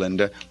numbers,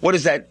 Linda, what do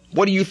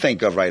you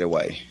think of right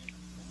away?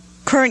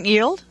 Current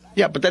yield?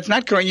 Yeah, but that's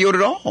not current yield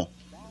at all.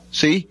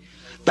 See?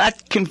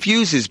 That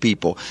confuses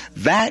people.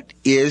 That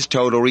is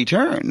total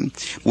return.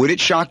 Would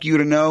it shock you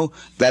to know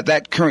that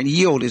that current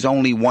yield is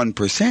only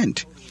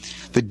 1%?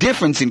 The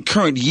difference in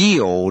current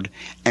yield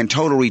and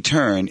total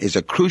return is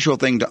a crucial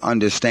thing to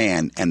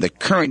understand, and the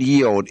current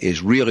yield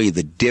is really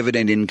the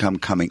dividend income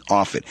coming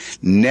off it.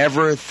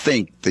 Never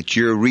think that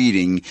you're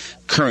reading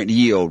current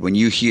yield when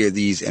you hear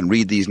these and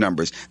read these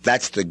numbers.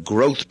 That's the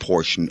growth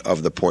portion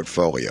of the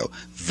portfolio.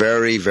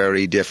 Very,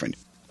 very different.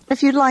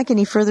 If you'd like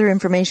any further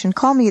information,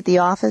 call me at the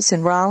office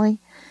in Raleigh.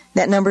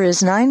 That number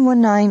is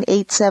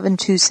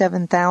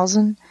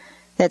 919-872-7000.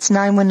 That's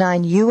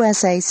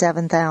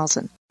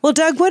 919-USA-7000. Well,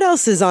 Doug, what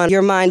else is on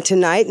your mind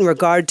tonight in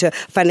regard to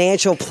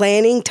financial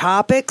planning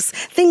topics,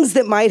 things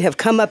that might have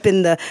come up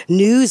in the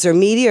news or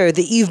media or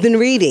that you've been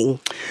reading?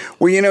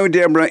 Well, you know,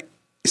 Deborah,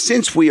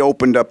 since we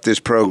opened up this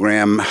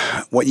program,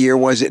 what year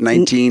was it?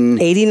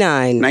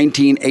 1989.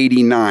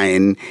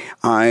 1989.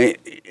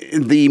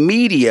 The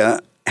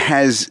media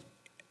has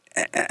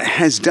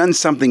done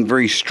something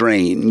very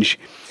strange.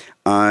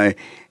 There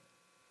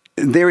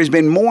has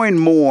been more and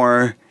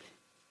more,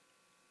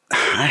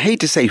 I hate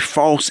to say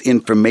false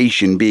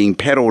information being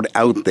peddled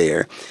out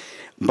there,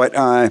 but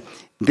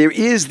there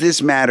is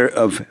this matter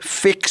of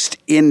fixed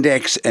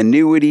index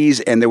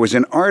annuities, and there was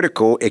an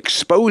article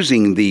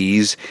exposing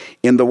these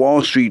in the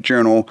Wall Street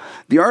Journal.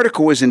 The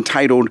article was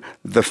entitled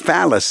 "The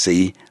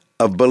Fallacy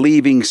of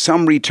Believing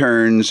Some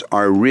Returns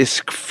Are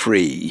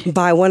Risk-Free,"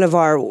 by one of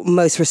our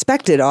most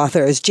respected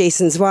authors,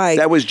 Jason Zweig.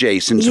 That was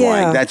Jason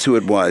Zweig. That's who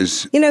it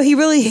was. You know, he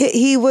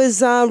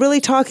was really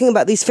talking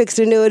about these fixed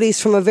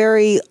annuities from a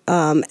very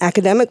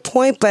academic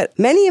point, but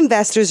many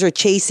investors are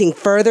chasing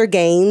further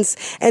gains,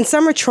 and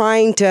some are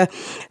trying to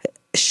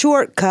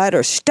shortcut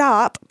or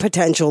stop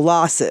potential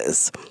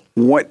losses.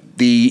 What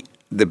the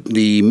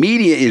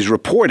media is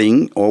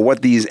reporting, or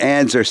what these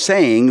ads are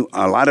saying,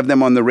 a lot of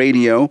them on the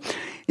radio,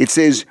 it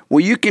says, well,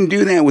 you can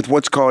do that with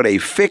what's called a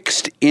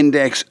fixed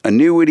index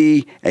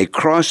annuity, a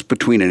cross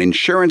between an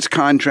insurance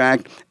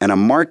contract and a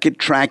market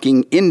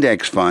tracking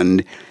index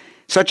fund.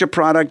 Such a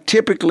product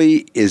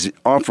typically is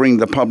offering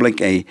the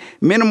public a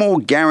minimal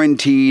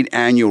guaranteed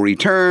annual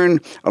return,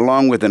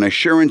 along with an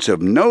assurance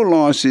of no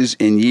losses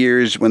in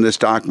years when the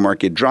stock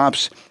market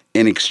drops.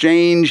 In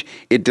exchange,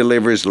 it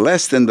delivers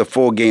less than the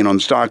full gain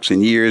on stocks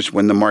in years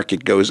when the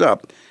market goes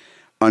up.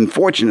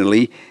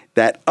 Unfortunately,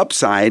 that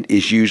upside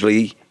is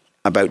usually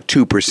about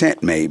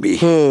 2% maybe.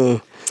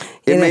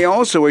 It may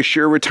also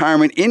assure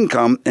retirement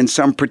income and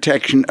some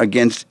protection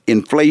against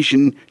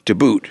inflation to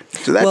boot.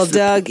 So that's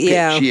Doug,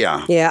 pitch,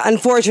 yeah.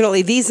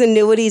 Unfortunately, these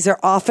annuities are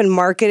often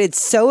marketed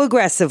so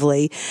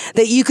aggressively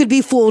that you could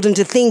be fooled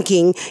into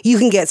thinking you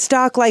can get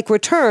stock-like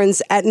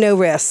returns at no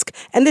risk.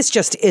 And this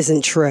just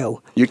isn't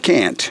true. You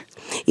can't.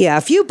 Yeah,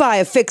 if you buy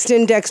a fixed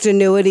indexed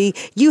annuity,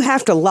 you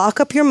have to lock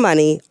up your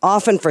money,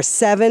 often for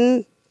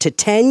 7 to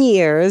 10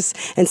 years,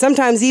 and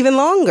sometimes even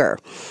longer.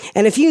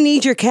 And if you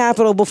need your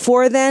capital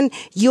before then,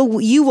 you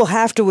will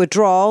have to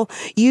withdraw,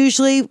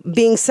 usually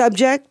being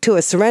subject to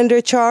a surrender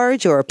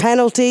charge or a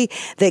penalty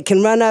that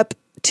can run up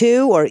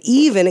to or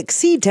even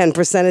exceed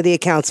 10% of the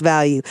account's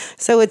value.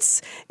 So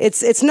it's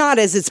not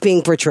as it's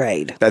being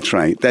portrayed. That's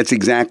right. That's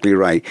exactly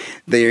right.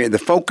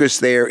 The focus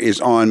there is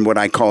on what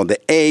I call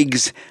the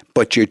eggs,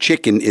 but your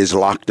chicken is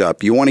locked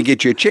up. You want to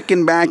get your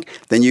chicken back,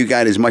 then you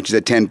got as much as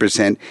a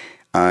 10%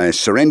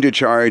 surrender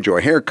charge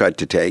or haircut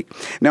to take.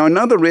 Now,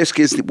 another risk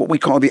is what we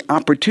call the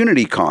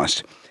opportunity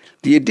cost.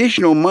 The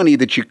additional money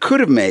that you could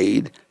have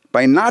made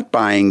by not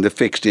buying the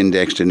fixed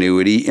indexed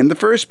annuity in the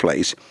first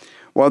place.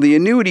 While the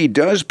annuity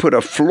does put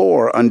a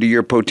floor under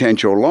your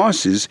potential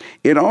losses,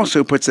 it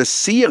also puts a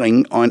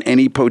ceiling on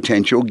any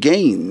potential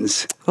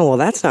gains. Oh, well,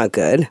 that's not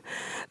good.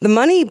 The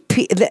money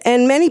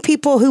and many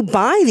people who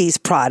buy these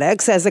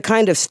products as a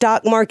kind of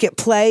stock market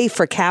play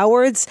for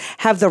cowards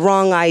have the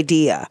wrong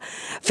idea.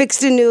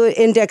 Fixed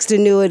indexed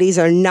annuities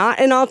are not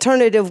an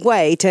alternative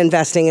way to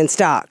investing in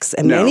stocks,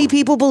 and many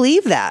people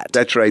believe that.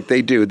 That's right,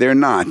 they do. They're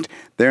not.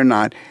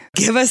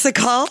 Give us a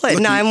call at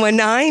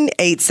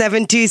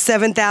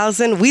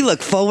 919-872-7000. We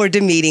look forward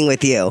to meeting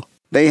with you.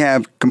 They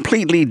have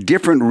completely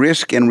different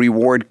risk and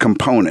reward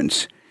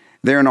components.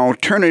 They're an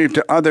alternative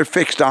to other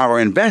fixed dollar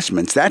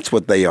investments. That's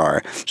what they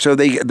are. So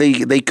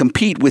they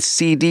compete with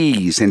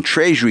CDs and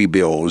treasury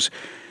bills.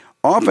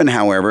 Often,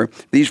 however,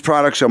 these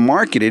products are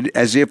marketed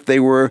as if they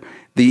were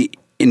the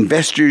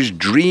investor's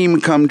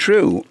dream come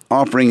true,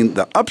 offering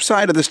the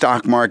upside of the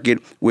stock market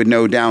with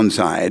no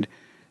downside.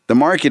 The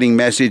marketing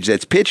message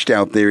that's pitched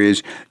out there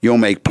is you'll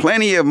make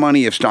plenty of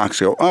money if stocks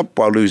go up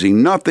while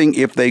losing nothing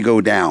if they go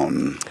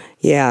down.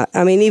 Yeah,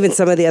 I mean, even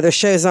some of the other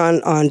shows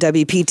on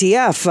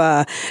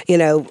WPTF,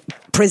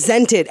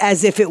 present it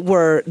as if it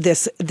were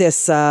this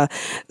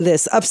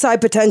upside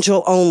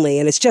potential only,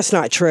 and it's just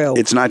not true.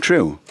 It's not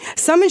true.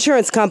 Some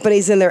insurance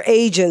companies and their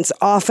agents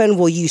often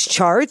will use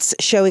charts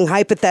showing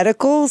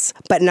hypotheticals,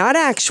 but not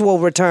actual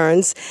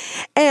returns,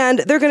 and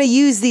they're going to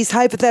use these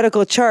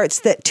hypothetical charts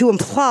to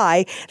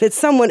imply that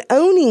someone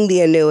owning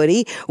the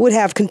annuity would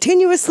have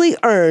continuously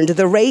earned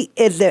the rate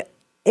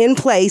in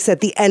place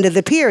at the end of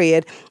the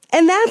period.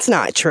 And that's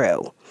not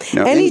true.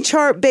 No, any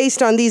chart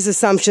based on these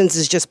assumptions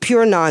is just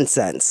pure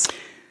nonsense.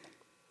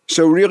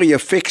 So really, a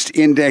fixed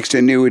indexed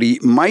annuity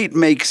might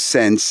make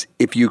sense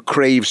if you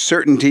crave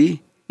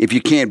certainty, if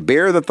you can't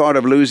bear the thought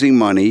of losing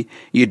money,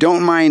 you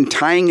don't mind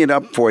tying it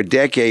up for a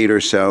decade or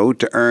so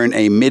to earn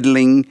a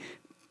middling,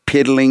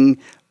 piddling,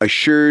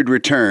 assured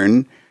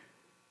return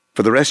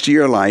for the rest of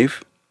your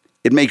life.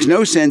 It makes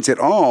no sense at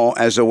all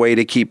as a way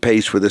to keep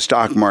pace with the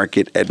stock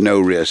market at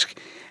no risk.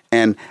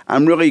 And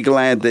I'm really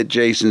glad that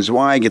Jason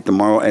Zweig at the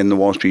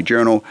Wall Street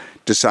Journal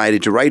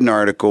decided to write an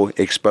article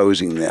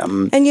exposing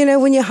them. And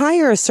when you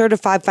hire a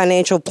certified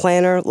financial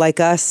planner like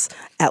us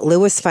at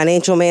Lewis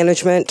Financial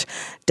Management,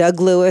 Doug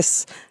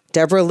Lewis,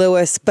 Deborah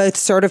Lewis, both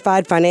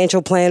certified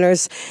financial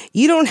planners,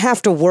 you don't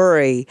have to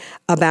worry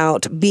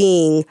about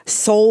being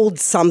sold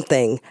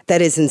something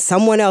that is in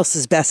someone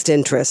else's best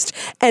interest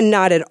and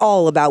not at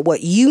all about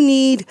what you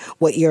need,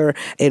 what your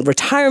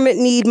retirement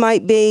need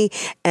might be,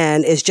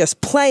 and is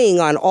just playing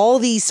on all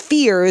these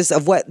fears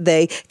of what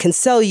they can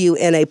sell you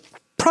in a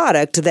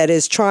product that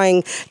is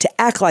trying to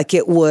act like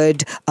it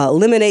would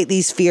eliminate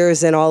these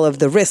fears and all of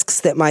the risks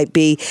that might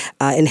be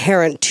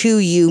inherent to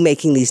you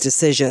making these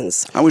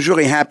decisions. I was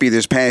really happy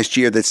this past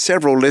year that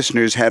several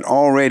listeners had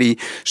already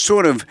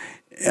sort of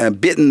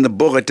bitten the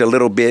bullet a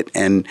little bit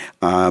and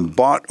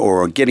bought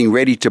or getting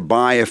ready to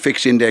buy a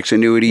fixed index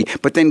annuity,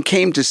 but then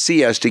came to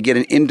see us to get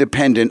an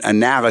independent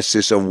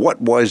analysis of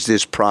what was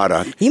this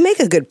product. You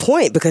make a good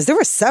point, because there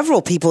were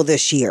several people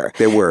this year.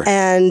 There were.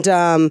 And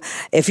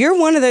if you're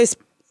one of those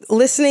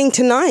listening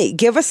tonight,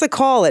 give us a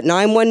call at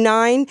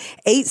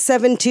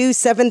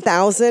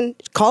 919-872-7000.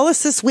 Call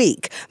us this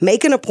week.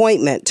 Make an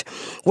appointment.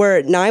 We're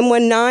at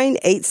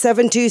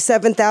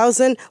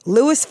 919-872-7000.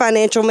 Lewis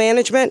Financial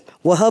Management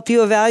will help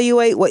you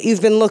evaluate what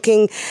you've been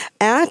looking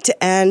at,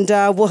 and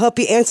we'll help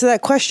you answer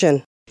that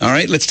question. All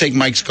right, let's take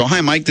Mike's call.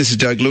 Hi, Mike. This is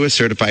Doug Lewis,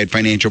 certified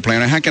financial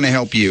planner. How can I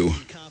help you?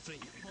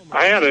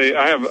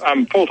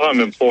 I'm full-time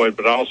employed,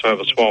 but I also have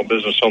a small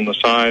business on the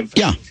side.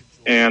 Yeah.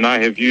 And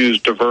I have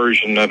used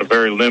diversion at a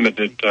very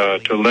limited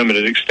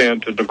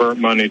extent to divert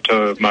money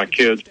to my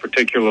kids,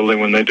 particularly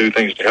when they do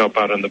things to help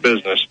out in the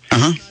business.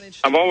 Uh-huh.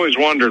 I've always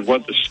wondered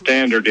what the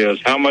standard is.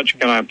 How much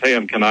can I pay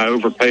them? Can I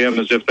overpay them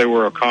as if they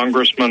were a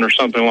congressman or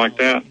something like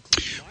that?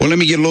 Well, let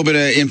me get a little bit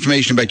of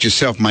information about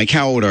yourself, Mike.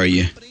 How old are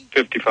you?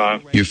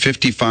 55. You're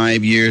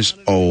 55 years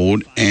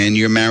old, and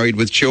you're married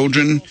with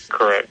children?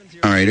 Correct.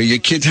 All right. Are your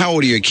kids, how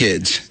old are your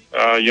kids?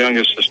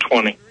 Youngest is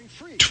 20.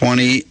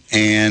 20,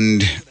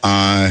 and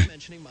how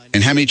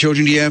many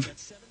children do you have?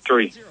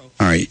 3.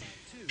 All right,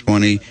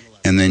 20,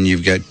 and then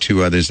you've got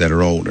 2 others that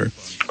are older.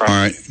 Right. All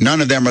right, none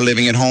of them are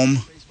living at home?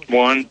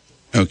 1.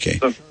 Okay.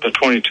 The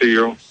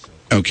 22-year-old.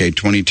 Okay,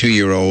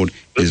 22-year-old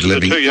is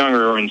living. The 2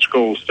 younger are in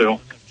school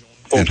still,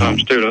 full-time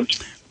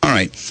students. All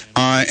right,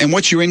 and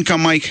what's your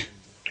income, Mike?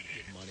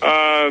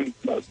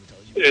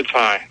 It's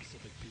high.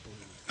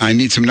 I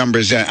need some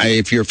numbers.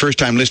 If you're a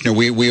first-time listener,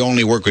 we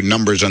only work with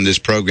numbers on this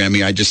program.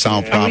 I just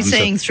solve problems. Are we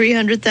saying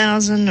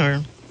 300,000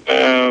 or?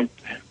 I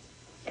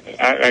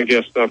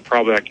guess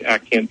probably I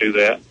can't do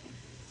that.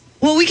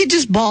 Well, we could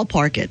just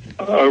ballpark it.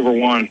 Over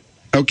 1.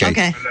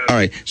 Okay. All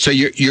right. So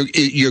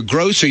your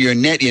gross or your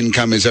net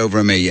income is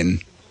over $1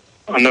 million.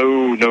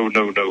 No.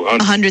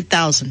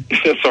 100,000.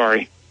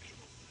 Sorry.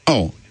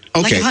 Oh.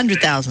 Okay. Like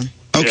 100,000.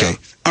 Okay. Yeah.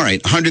 All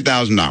right.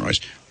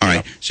 $100,000. All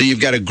right. So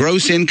you've got a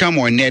gross income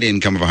or a net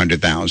income of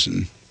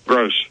 100,000.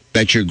 Gross.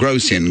 That's your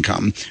gross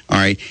income. All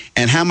right.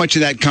 And how much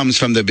of that comes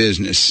from the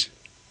business?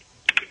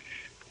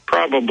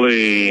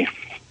 Probably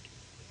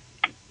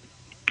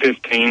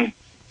 15.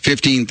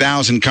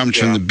 15,000 comes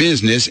from the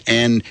business.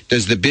 And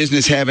does the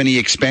business have any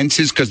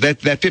expenses? Because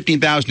that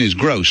 15,000 is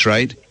gross,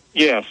 right?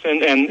 Yes,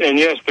 and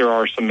yes, there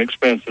are some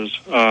expenses,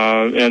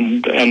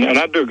 and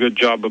I do a good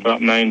job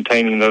about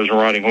maintaining those and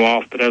writing them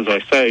off. But as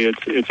I say,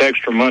 it's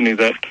extra money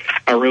that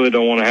I really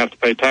don't want to have to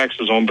pay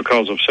taxes on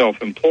because of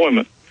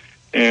self-employment,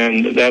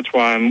 and that's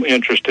why I'm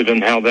interested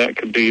in how that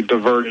could be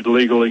diverted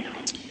legally.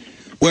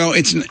 Well,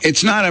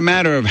 it's not a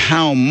matter of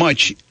how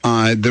much.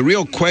 The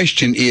real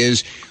question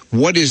is,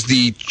 what is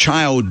the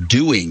child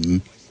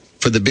doing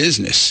for the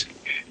business?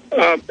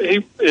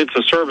 It's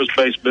a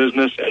service-based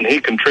business, and he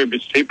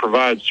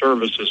provides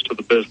services to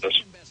the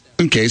business.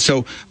 Okay,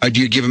 so do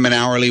you give him an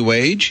hourly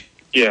wage?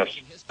 Yes.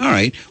 All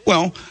right.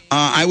 Well,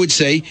 I would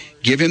say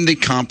give him the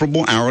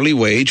comparable hourly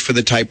wage for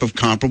the type of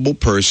comparable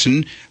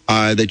person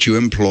that you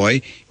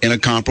employ in a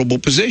comparable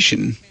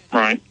position.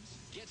 Right.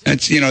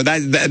 That's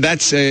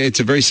that's it's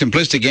a very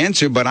simplistic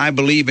answer, but I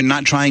believe in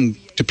not trying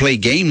to play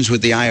games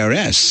with the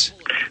IRS.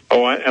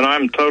 Oh, and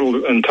I'm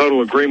in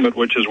total agreement,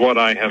 which is what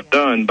I have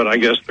done. But I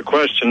guess the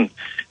question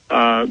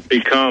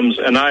becomes,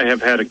 and I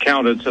have had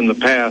accountants in the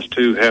past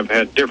who have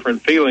had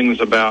different feelings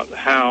about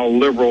how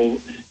liberal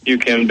you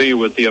can be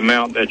with the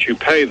amount that you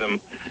pay them.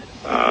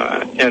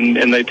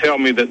 And they tell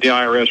me that the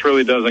IRS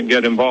really doesn't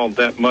get involved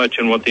that much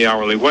in what the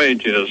hourly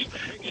wage is.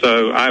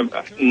 So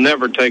I've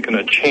never taken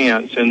a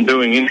chance in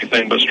doing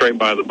anything but straight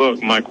by the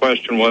book. My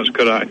question was,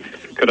 could I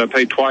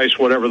pay twice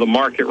whatever the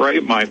market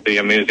rate might be?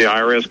 I mean, is the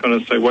IRS going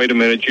to say, wait a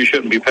minute, you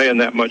shouldn't be paying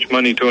that much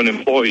money to an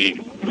employee,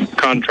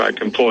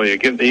 contract employee?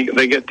 They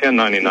get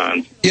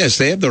 1099. Yes,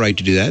 they have the right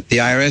to do that. The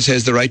IRS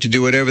has the right to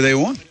do whatever they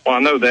want. Well, I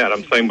know that.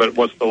 I'm saying, but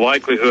what's the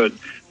likelihood?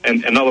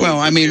 And well,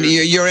 I mean,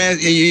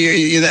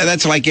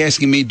 that's like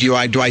asking me, do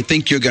I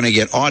think you're going to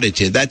get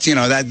audited? That's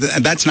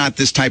that's not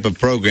this type of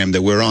program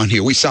that we're on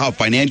here. We solve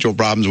financial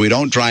problems. We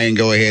don't try and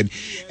go ahead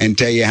and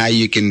tell you how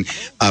you can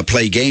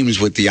play games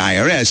with the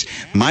IRS.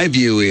 My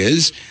view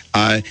is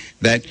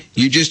that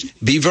you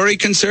just be very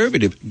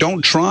conservative.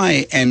 Don't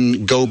try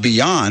and go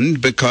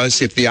beyond,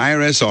 because if the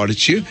IRS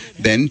audits you,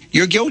 then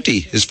you're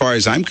guilty. As far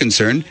as I'm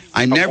concerned,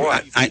 That's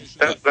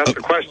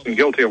the question.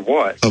 Guilty of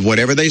what? Of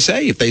whatever they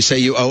say. If they say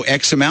you owe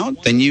X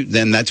amount,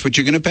 then that's what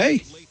you're going to pay.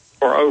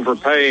 For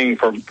overpaying,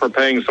 for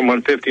paying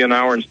someone $50 an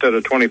hour instead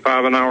of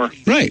 $25 an hour.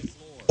 Right.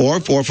 Or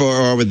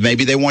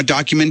maybe they want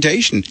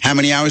documentation. How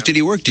many hours did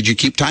he work? Did you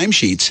keep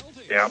timesheets?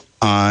 Yeah.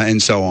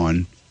 And so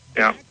on.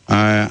 Yeah.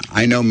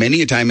 I know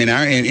many a time in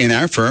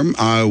our firm,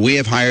 we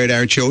have hired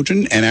our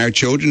children, and our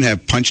children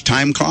have punch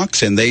time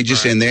clocks, and they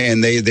just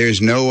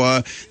there's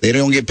no they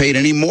don't get paid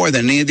any more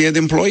than any of the other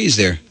employees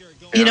there.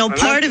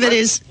 Part of it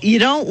is you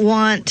don't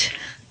want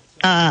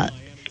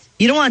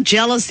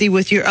jealousy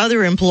with your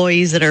other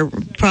employees that are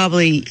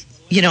probably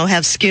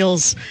have skill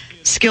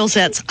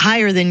sets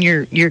higher than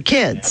your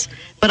kids.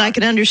 But I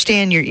can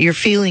understand your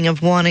feeling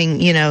of wanting,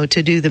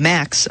 to do the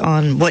max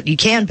on what you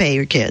can pay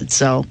your kids.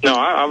 So no,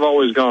 I've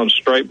always gone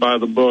straight by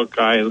the book.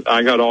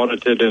 I got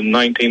audited in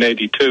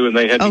 1982, and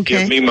they had to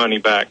give me money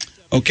back.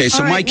 Okay, so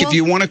All right, Mike, if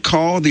you want to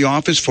call the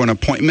office for an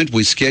appointment,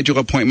 we schedule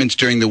appointments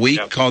during the week.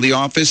 Yep. Call the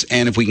office,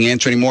 and if we can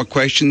answer any more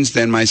questions,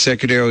 then my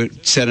secretary will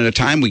set at a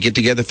time. We get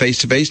together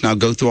face-to-face, and I'll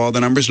go through all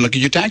the numbers and look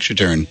at your tax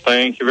return.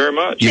 Thank you very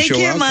much. You're Take sure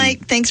care, welcome.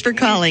 Mike. Thanks for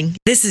calling.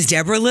 This is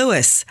Deborah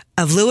Lewis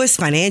of Lewis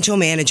Financial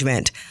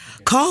Management.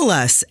 Call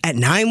us at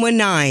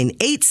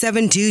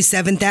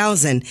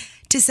 919-872-7000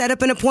 to set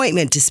up an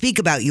appointment to speak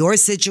about your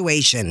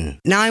situation.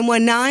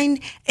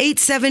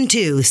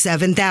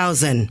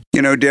 919-872-7000.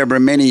 You know, Deborah,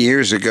 many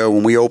years ago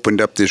when we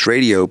opened up this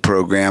radio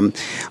program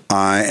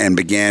and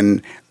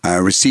began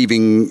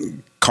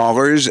receiving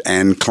callers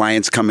and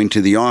clients coming to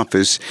the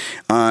office,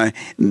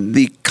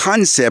 the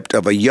concept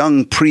of a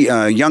young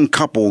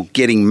couple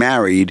getting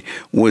married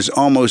was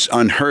almost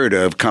unheard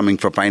of coming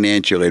for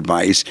financial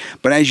advice.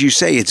 But as you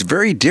say, it's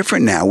very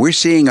different now. We're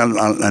seeing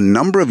a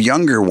number of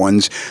younger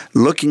ones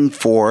looking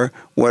for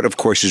what, of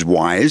course, is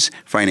wise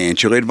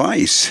financial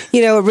advice.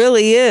 You know, it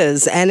really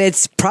is. And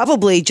it's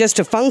probably just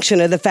a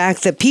function of the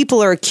fact that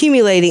people are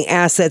accumulating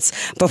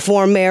assets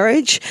before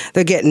marriage.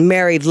 They're getting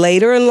married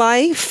later in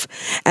life.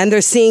 And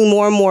they're seeing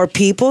more and more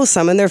people,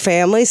 some in their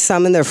families,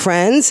 some in their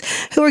friends,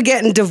 who are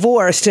getting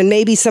divorced. And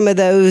maybe some of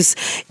those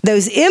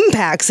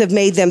impacts have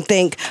made them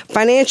think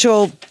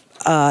financial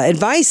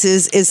advice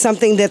is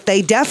something that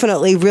they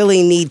definitely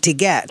really need to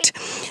get.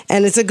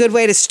 And it's a good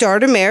way to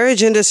start a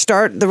marriage and to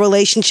start the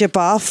relationship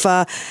off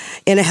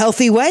in a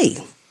healthy way.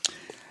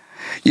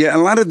 Yeah, a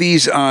lot of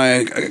these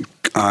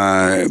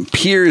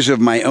peers of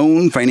my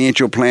own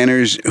financial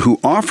planners who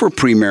offer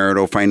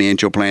premarital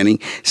financial planning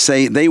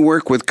say they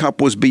work with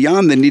couples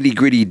beyond the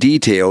nitty-gritty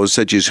details,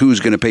 such as who's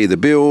going to pay the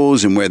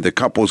bills and whether the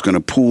couple's going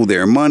to pool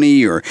their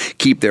money or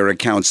keep their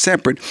accounts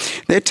separate.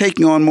 They're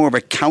taking on more of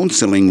a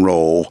counseling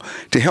role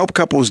to help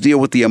couples deal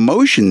with the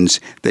emotions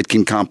that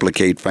can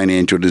complicate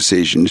financial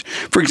decisions.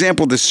 For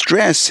example, the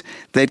stress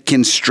that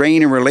can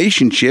strain a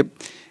relationship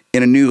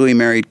in a newly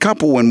married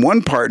couple when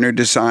one partner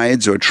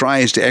decides or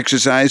tries to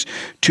exercise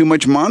too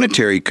much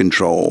monetary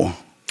control.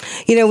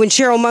 You know, when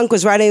Cheryl Monk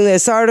was writing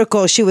this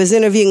article, she was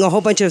interviewing a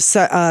whole bunch of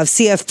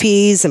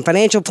CFPs and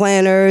financial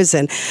planners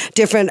and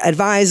different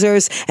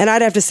advisors. And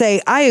I'd have to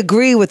say, I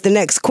agree with the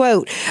next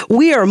quote.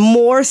 We are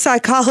more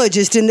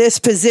psychologists in this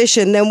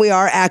position than we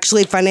are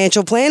actually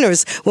financial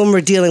planners when we're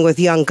dealing with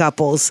young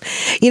couples.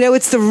 You know,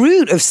 it's the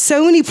root of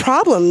so many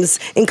problems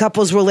in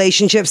couples'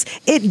 relationships.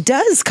 It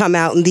does come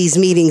out in these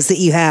meetings that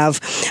you have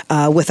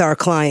with our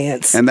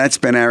clients. And that's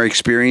been our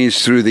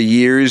experience through the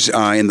years,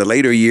 in the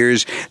later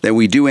years, that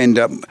we do end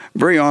up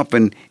very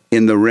often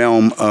in the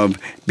realm of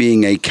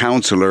being a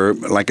counselor,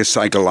 like a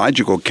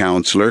psychological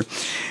counselor.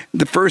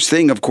 The first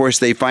thing, of course,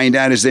 they find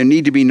out is there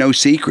need to be no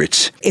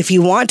secrets. If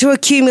you want to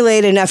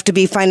accumulate enough to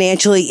be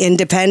financially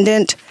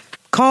independent,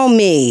 call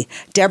me,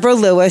 Deborah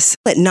Lewis,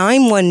 at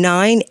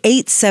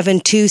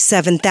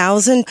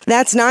 919-872-7000.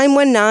 That's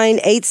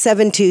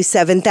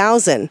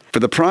 919-872-7000. For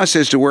the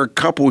process to work,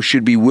 couples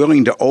should be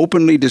willing to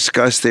openly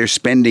discuss their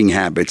spending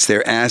habits,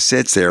 their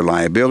assets, their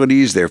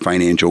liabilities, their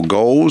financial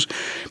goals.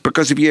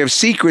 Because if you have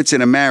secrets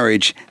in a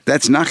marriage,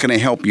 that's not going to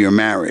help your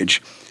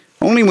marriage.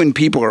 Only when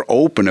people are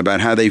open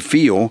about how they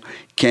feel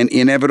can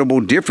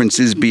inevitable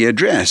differences be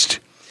addressed.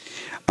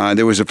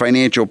 There was a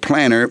financial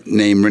planner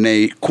named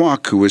Renee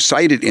Kwok who was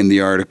cited in the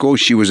article.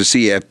 She was a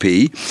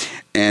CFP,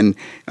 and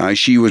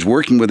she was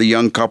working with a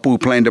young couple who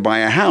planned to buy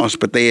a house,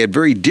 but they had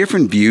very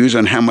different views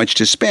on how much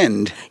to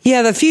spend.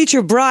 Yeah, the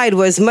future bride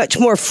was much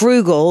more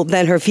frugal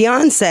than her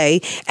fiance,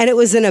 and it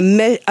was an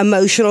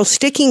emotional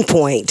sticking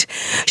point.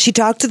 She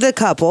talked to the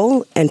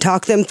couple and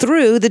talked them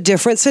through the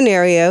different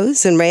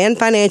scenarios and ran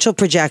financial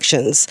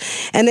projections.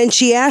 And then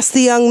she asked the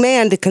young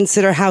man to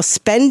consider how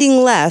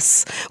spending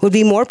less would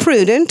be more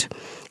prudent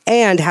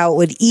and how it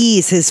would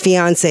ease his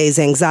fiance's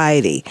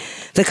anxiety.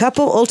 The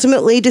couple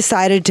ultimately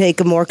decided to take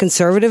a more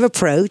conservative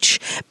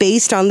approach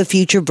based on the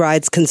future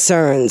bride's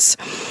concerns.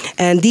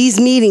 And these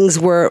meetings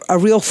were a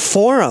real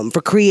forum for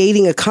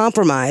creating a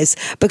compromise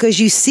because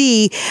you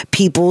see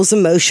people's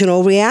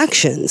emotional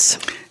reactions.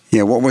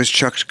 Yeah, what was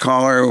Chuck's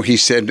caller? He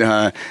said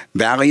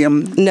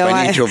Valium?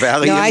 Financial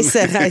Valium? No, I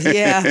said,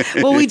 yeah.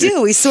 Well, we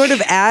do. We sort of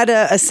add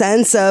a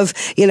sense of,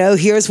 you know,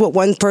 here's what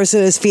one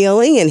person is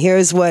feeling and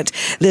here's what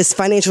this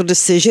financial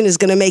decision is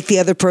going to make the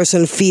other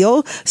person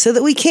feel so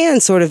that we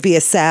can sort of be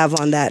a salve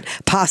on that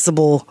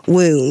possible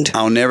wound.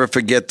 I'll never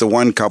forget the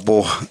one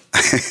couple.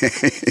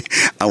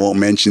 I won't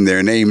mention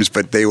their names,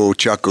 but they will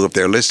chuckle if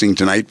they're listening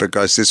tonight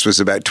because this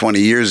was about 20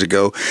 years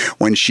ago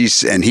when he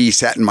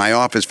sat in my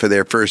office for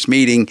their first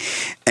meeting.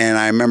 And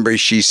I remember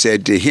he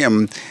said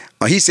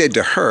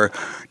to her,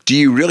 "Do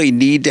you really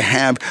need to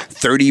have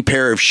 30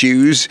 pair of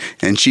shoes?"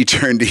 And she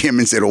turned to him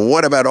and said, "Well,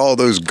 what about all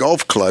those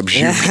golf clubs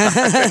you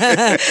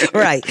got?"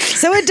 Right.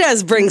 So it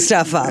does bring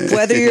stuff up,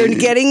 whether you're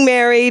getting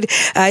married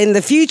in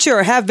the future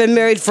or have been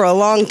married for a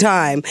long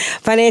time.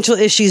 Financial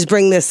issues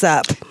bring this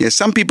up. Yeah,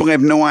 some people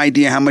have no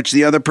idea how much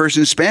the other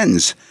person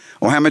spends.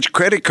 or how much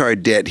credit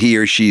card debt he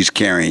or she's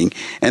carrying.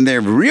 And they're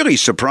really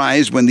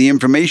surprised when the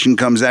information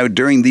comes out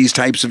during these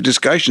types of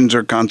discussions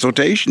or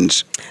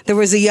consultations. There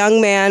was a young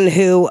man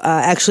who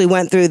actually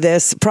went through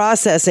this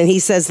process, and he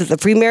says that the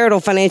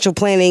premarital financial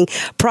planning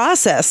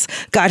process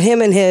got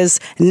him and his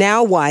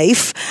now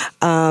wife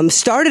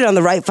started on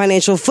the right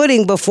financial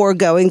footing before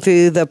going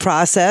through the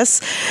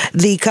process.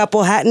 The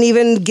couple hadn't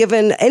even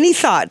given any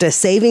thought to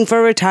saving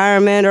for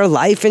retirement or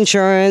life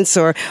insurance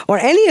or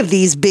any of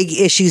these big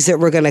issues that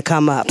were going to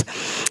come up.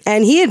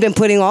 And he had been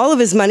putting all of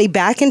his money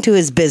back into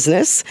his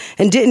business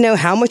and didn't know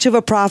how much of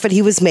a profit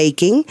he was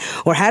making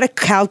or how to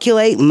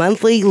calculate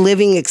monthly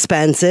living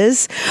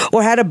expenses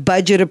or how to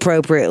budget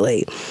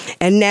appropriately.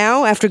 And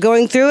now, after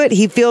going through it,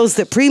 he feels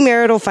that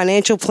premarital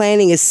financial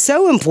planning is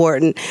so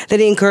important that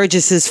he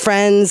encourages his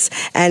friends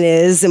and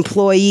his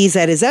employees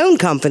at his own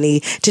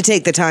company to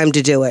take the time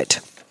to do it.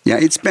 Yeah,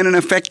 it's been an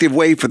effective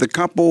way for the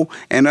couple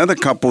and other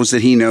couples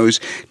that he knows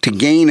to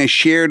gain a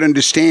shared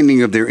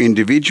understanding of their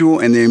individual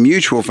and their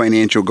mutual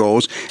financial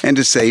goals and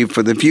to save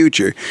for the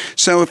future.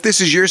 So if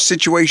this is your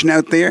situation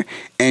out there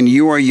and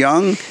you are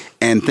young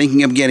and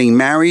thinking of getting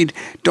married,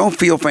 don't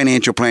feel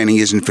financial planning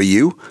isn't for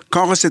you.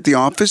 Call us at the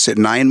office at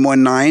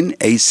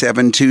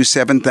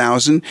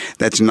 919-872-7000.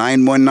 That's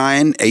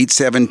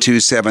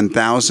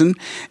 919-872-7000,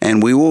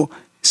 and we will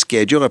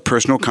schedule a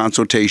personal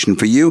consultation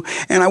for you.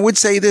 And I would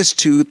say this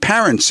to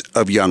parents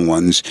of young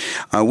ones.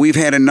 We've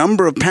had a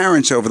number of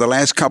parents over the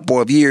last couple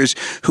of years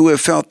who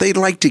have felt they'd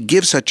like to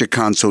give such a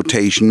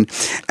consultation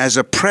as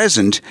a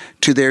present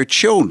to their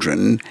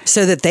children.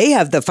 So that they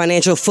have the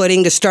financial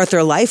footing to start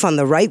their life on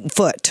the right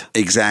foot.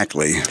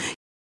 Exactly.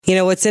 You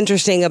know, what's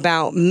interesting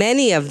about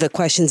many of the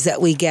questions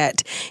that we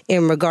get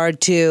in regard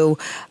to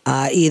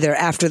either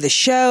after the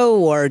show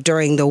or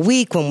during the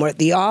week when we're at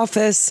the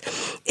office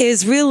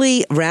is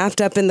really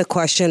wrapped up in the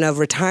question of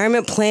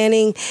retirement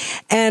planning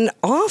and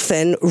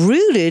often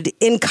rooted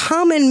in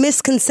common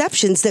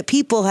misconceptions that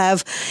people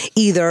have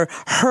either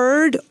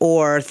heard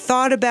or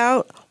thought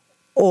about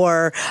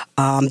or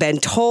been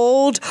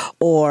told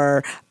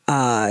or,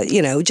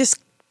 just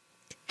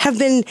have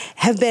been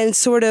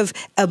sort of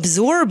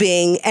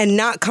absorbing and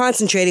not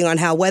concentrating on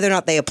how whether or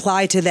not they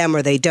apply to them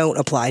or they don't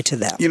apply to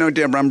them. You know,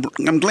 Deborah,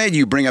 I'm glad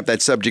you bring up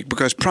that subject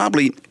because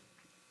probably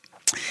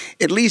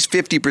at least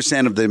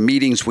 50% of the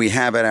meetings we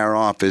have at our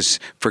office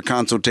for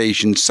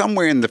consultation,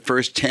 somewhere in the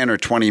first 10 or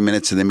 20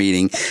 minutes of the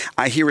meeting,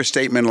 I hear a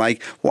statement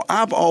like, well,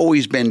 I've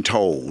always been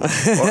told, or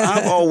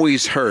I've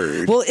always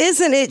heard. Well,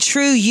 isn't it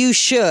true you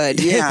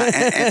should? Yeah,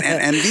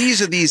 and these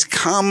are these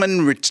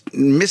common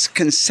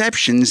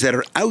misconceptions that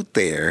are out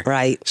there.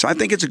 Right. So I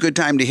think it's a good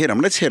time to hit them.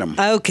 Let's hit them.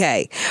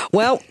 Okay.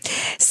 Well,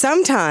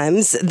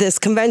 sometimes this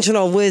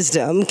conventional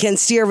wisdom can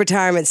steer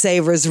retirement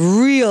savers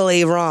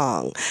really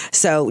wrong.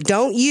 So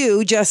don't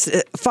you just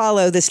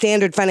follow the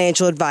standard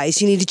financial advice.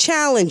 You need to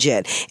challenge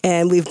it.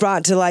 And we've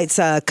brought to light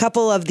a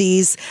couple of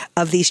these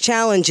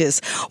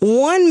challenges.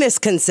 One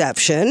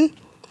misconception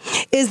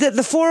is that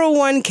the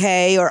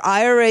 401k or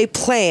IRA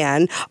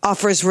plan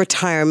offers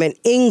retirement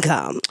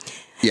income.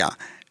 Yeah.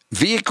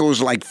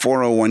 Vehicles like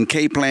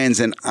 401k plans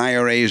and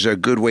IRAs are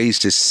good ways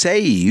to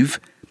save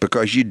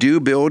because you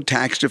do build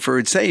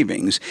tax-deferred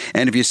savings.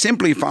 And if you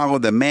simply follow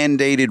the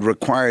mandated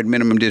required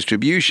minimum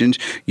distributions,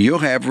 you'll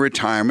have a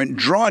retirement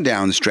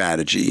drawdown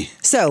strategy.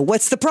 So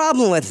what's the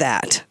problem with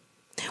that?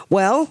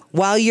 Well,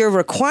 while you're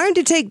required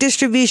to take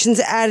distributions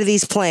out of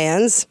these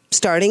plans,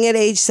 starting at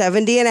age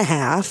 70 and a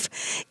half,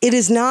 it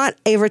is not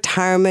a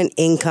retirement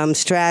income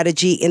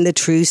strategy in the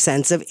true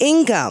sense of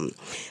income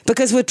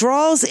because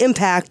withdrawals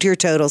impact your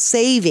total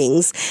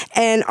savings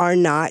and are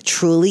not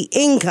truly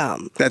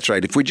income. That's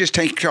right. If we're just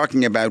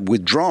talking about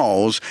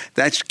withdrawals,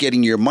 that's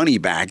getting your money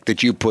back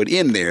that you put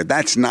in there.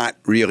 That's not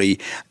really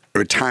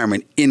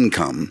retirement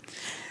income.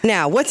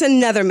 Now, what's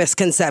another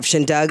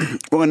misconception, Doug?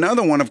 Well,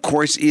 another one, of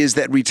course, is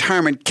that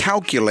retirement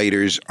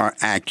calculators are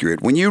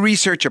accurate. When you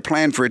research a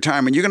plan for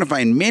retirement, you're going to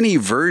find many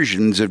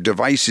versions of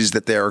devices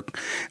that are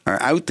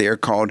out there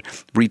called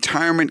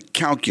retirement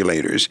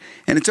calculators.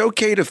 And it's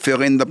okay to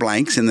fill in the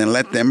blanks and then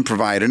let them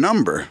provide a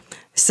number.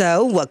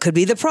 So what could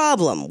be the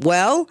problem?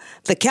 Well,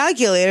 the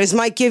calculators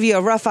might give you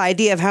a rough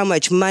idea of how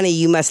much money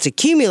you must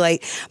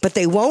accumulate, but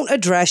they won't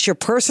address your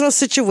personal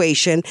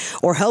situation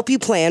or help you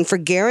plan for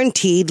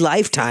guaranteed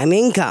lifetime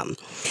income.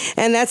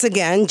 And that's,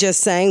 again,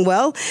 just saying,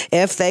 well,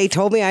 if they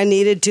told me I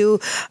needed to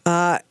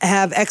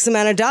have X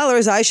amount of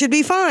dollars, I should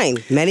be fine.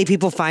 Many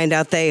people find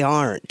out they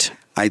aren't.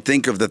 I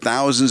think of the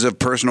thousands of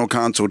personal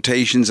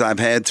consultations I've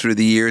had through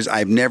the years.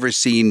 I've never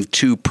seen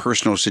two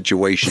personal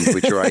situations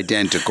which are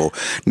identical.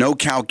 No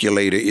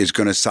calculator is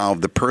going to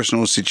solve the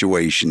personal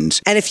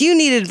situations. And if you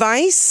need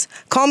advice,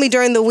 call me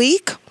during the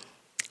week.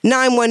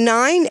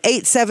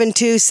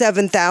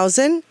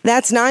 919-872-7000.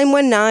 That's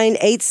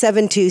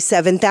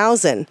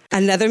 919-872-7000.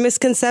 Another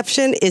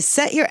misconception is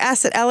set your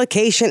asset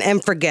allocation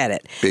and forget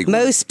it.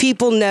 Most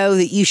people know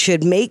that you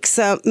should make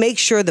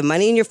sure the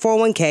money in your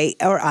 401k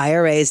or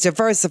IRA is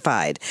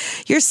diversified.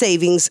 Your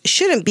savings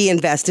shouldn't be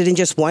invested in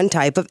just one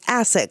type of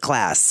asset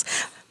class.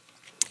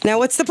 Now,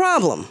 what's the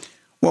problem?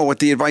 Well, what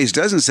the advice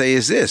doesn't say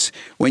is this.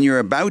 When you're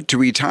about to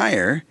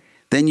retire,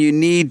 then you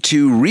need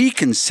to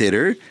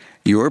reconsider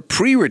your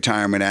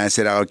pre-retirement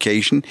asset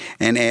allocation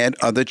and add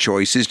other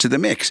choices to the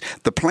mix.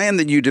 The plan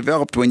that you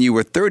developed when you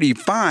were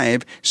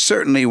 35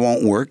 certainly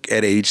won't work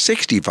at age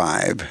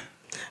 65.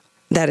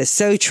 That is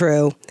so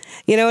true.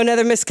 You know,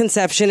 another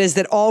misconception is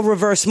that all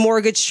reverse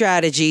mortgage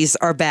strategies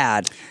are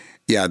bad.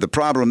 Yeah, the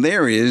problem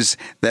there is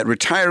that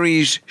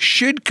retirees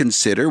should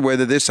consider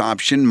whether this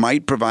option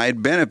might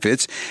provide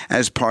benefits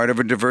as part of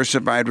a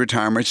diversified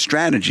retirement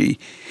strategy.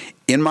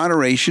 In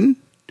moderation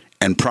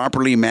and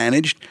properly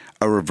managed,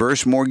 a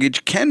reverse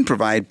mortgage can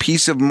provide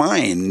peace of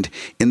mind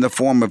in the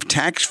form of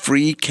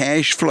tax-free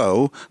cash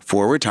flow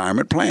for a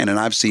retirement plan, and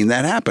I've seen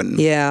that happen.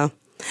 Yeah.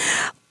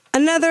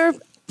 Another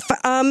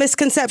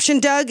misconception,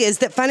 Doug, is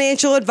that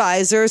financial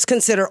advisors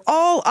consider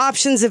all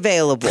options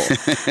available.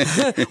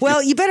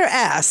 Well, you better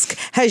ask,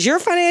 has your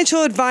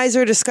financial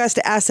advisor discussed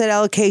asset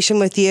allocation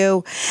with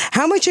you?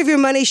 How much of your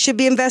money should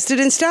be invested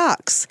in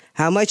stocks?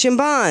 How much in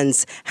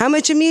bonds? How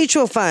much in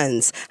mutual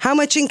funds? How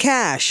much in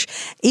cash?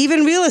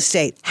 Even real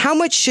estate. How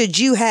much should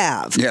you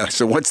have? Yeah,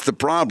 so what's the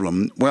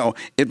problem? Well,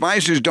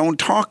 advisors don't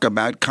talk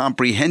about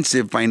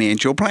comprehensive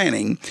financial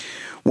planning.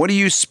 What do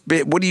you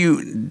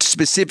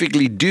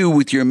specifically do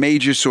with your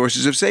major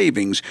sources of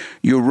savings?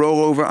 Your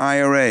rollover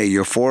IRA,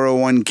 your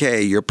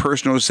 401k, your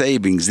personal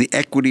savings, the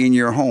equity in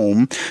your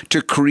home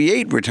to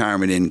create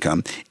retirement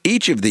income.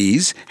 Each of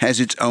these has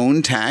its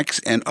own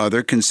tax and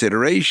other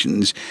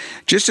considerations.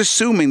 Just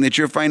assuming that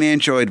your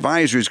financial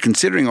advisor is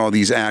considering all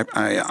these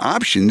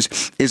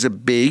options is a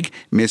big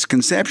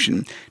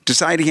misconception.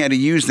 Deciding how to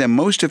use them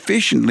most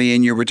efficiently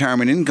in your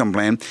retirement income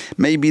plan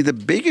may be the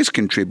biggest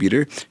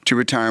contributor to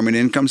retirement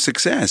income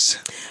success.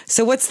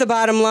 So what's the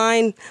bottom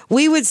line?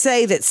 We would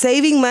say that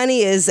saving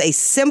money is a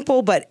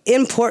simple but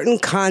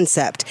important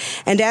concept.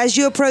 And as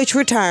you approach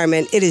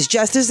retirement, it is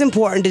just as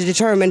important to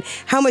determine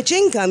how much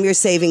income your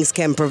savings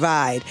can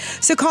provide.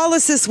 So call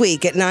us this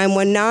week at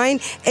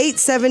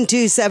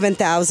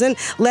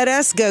 919-872-7000. Let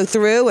us go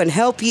through and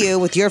help you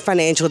with your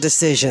financial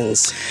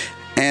decisions.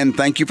 And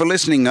thank you for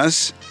listening to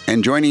us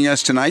and joining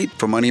us tonight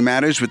for Money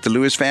Matters with the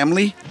Lewis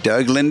family,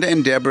 Doug, Linda,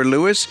 and Deborah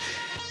Lewis.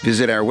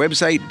 Visit our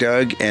website,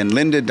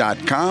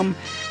 dougandlinda.com.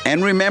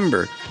 And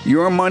remember,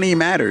 your money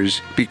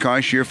matters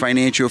because your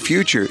financial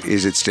future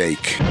is at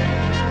stake.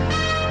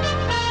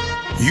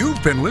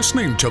 You've been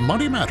listening to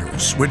Money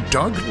Matters with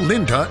Doug,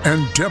 Linda,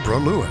 and Deborah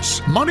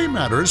Lewis. Money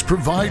Matters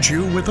provides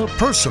you with a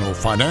personal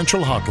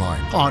financial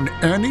hotline on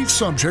any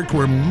subject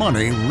where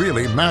money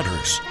really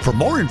matters. For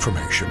more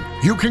information,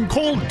 you can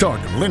call Doug,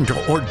 Linda,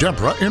 or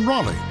Deborah in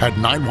Raleigh at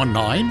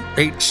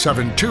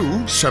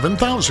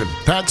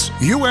 919-872-7000. That's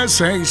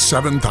USA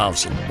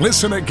 7000.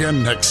 Listen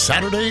again next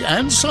Saturday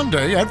and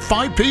Sunday at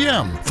 5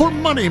 p.m. for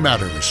Money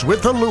Matters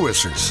with the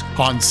Lewises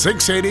on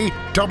 680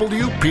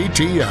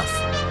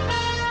 WPTF.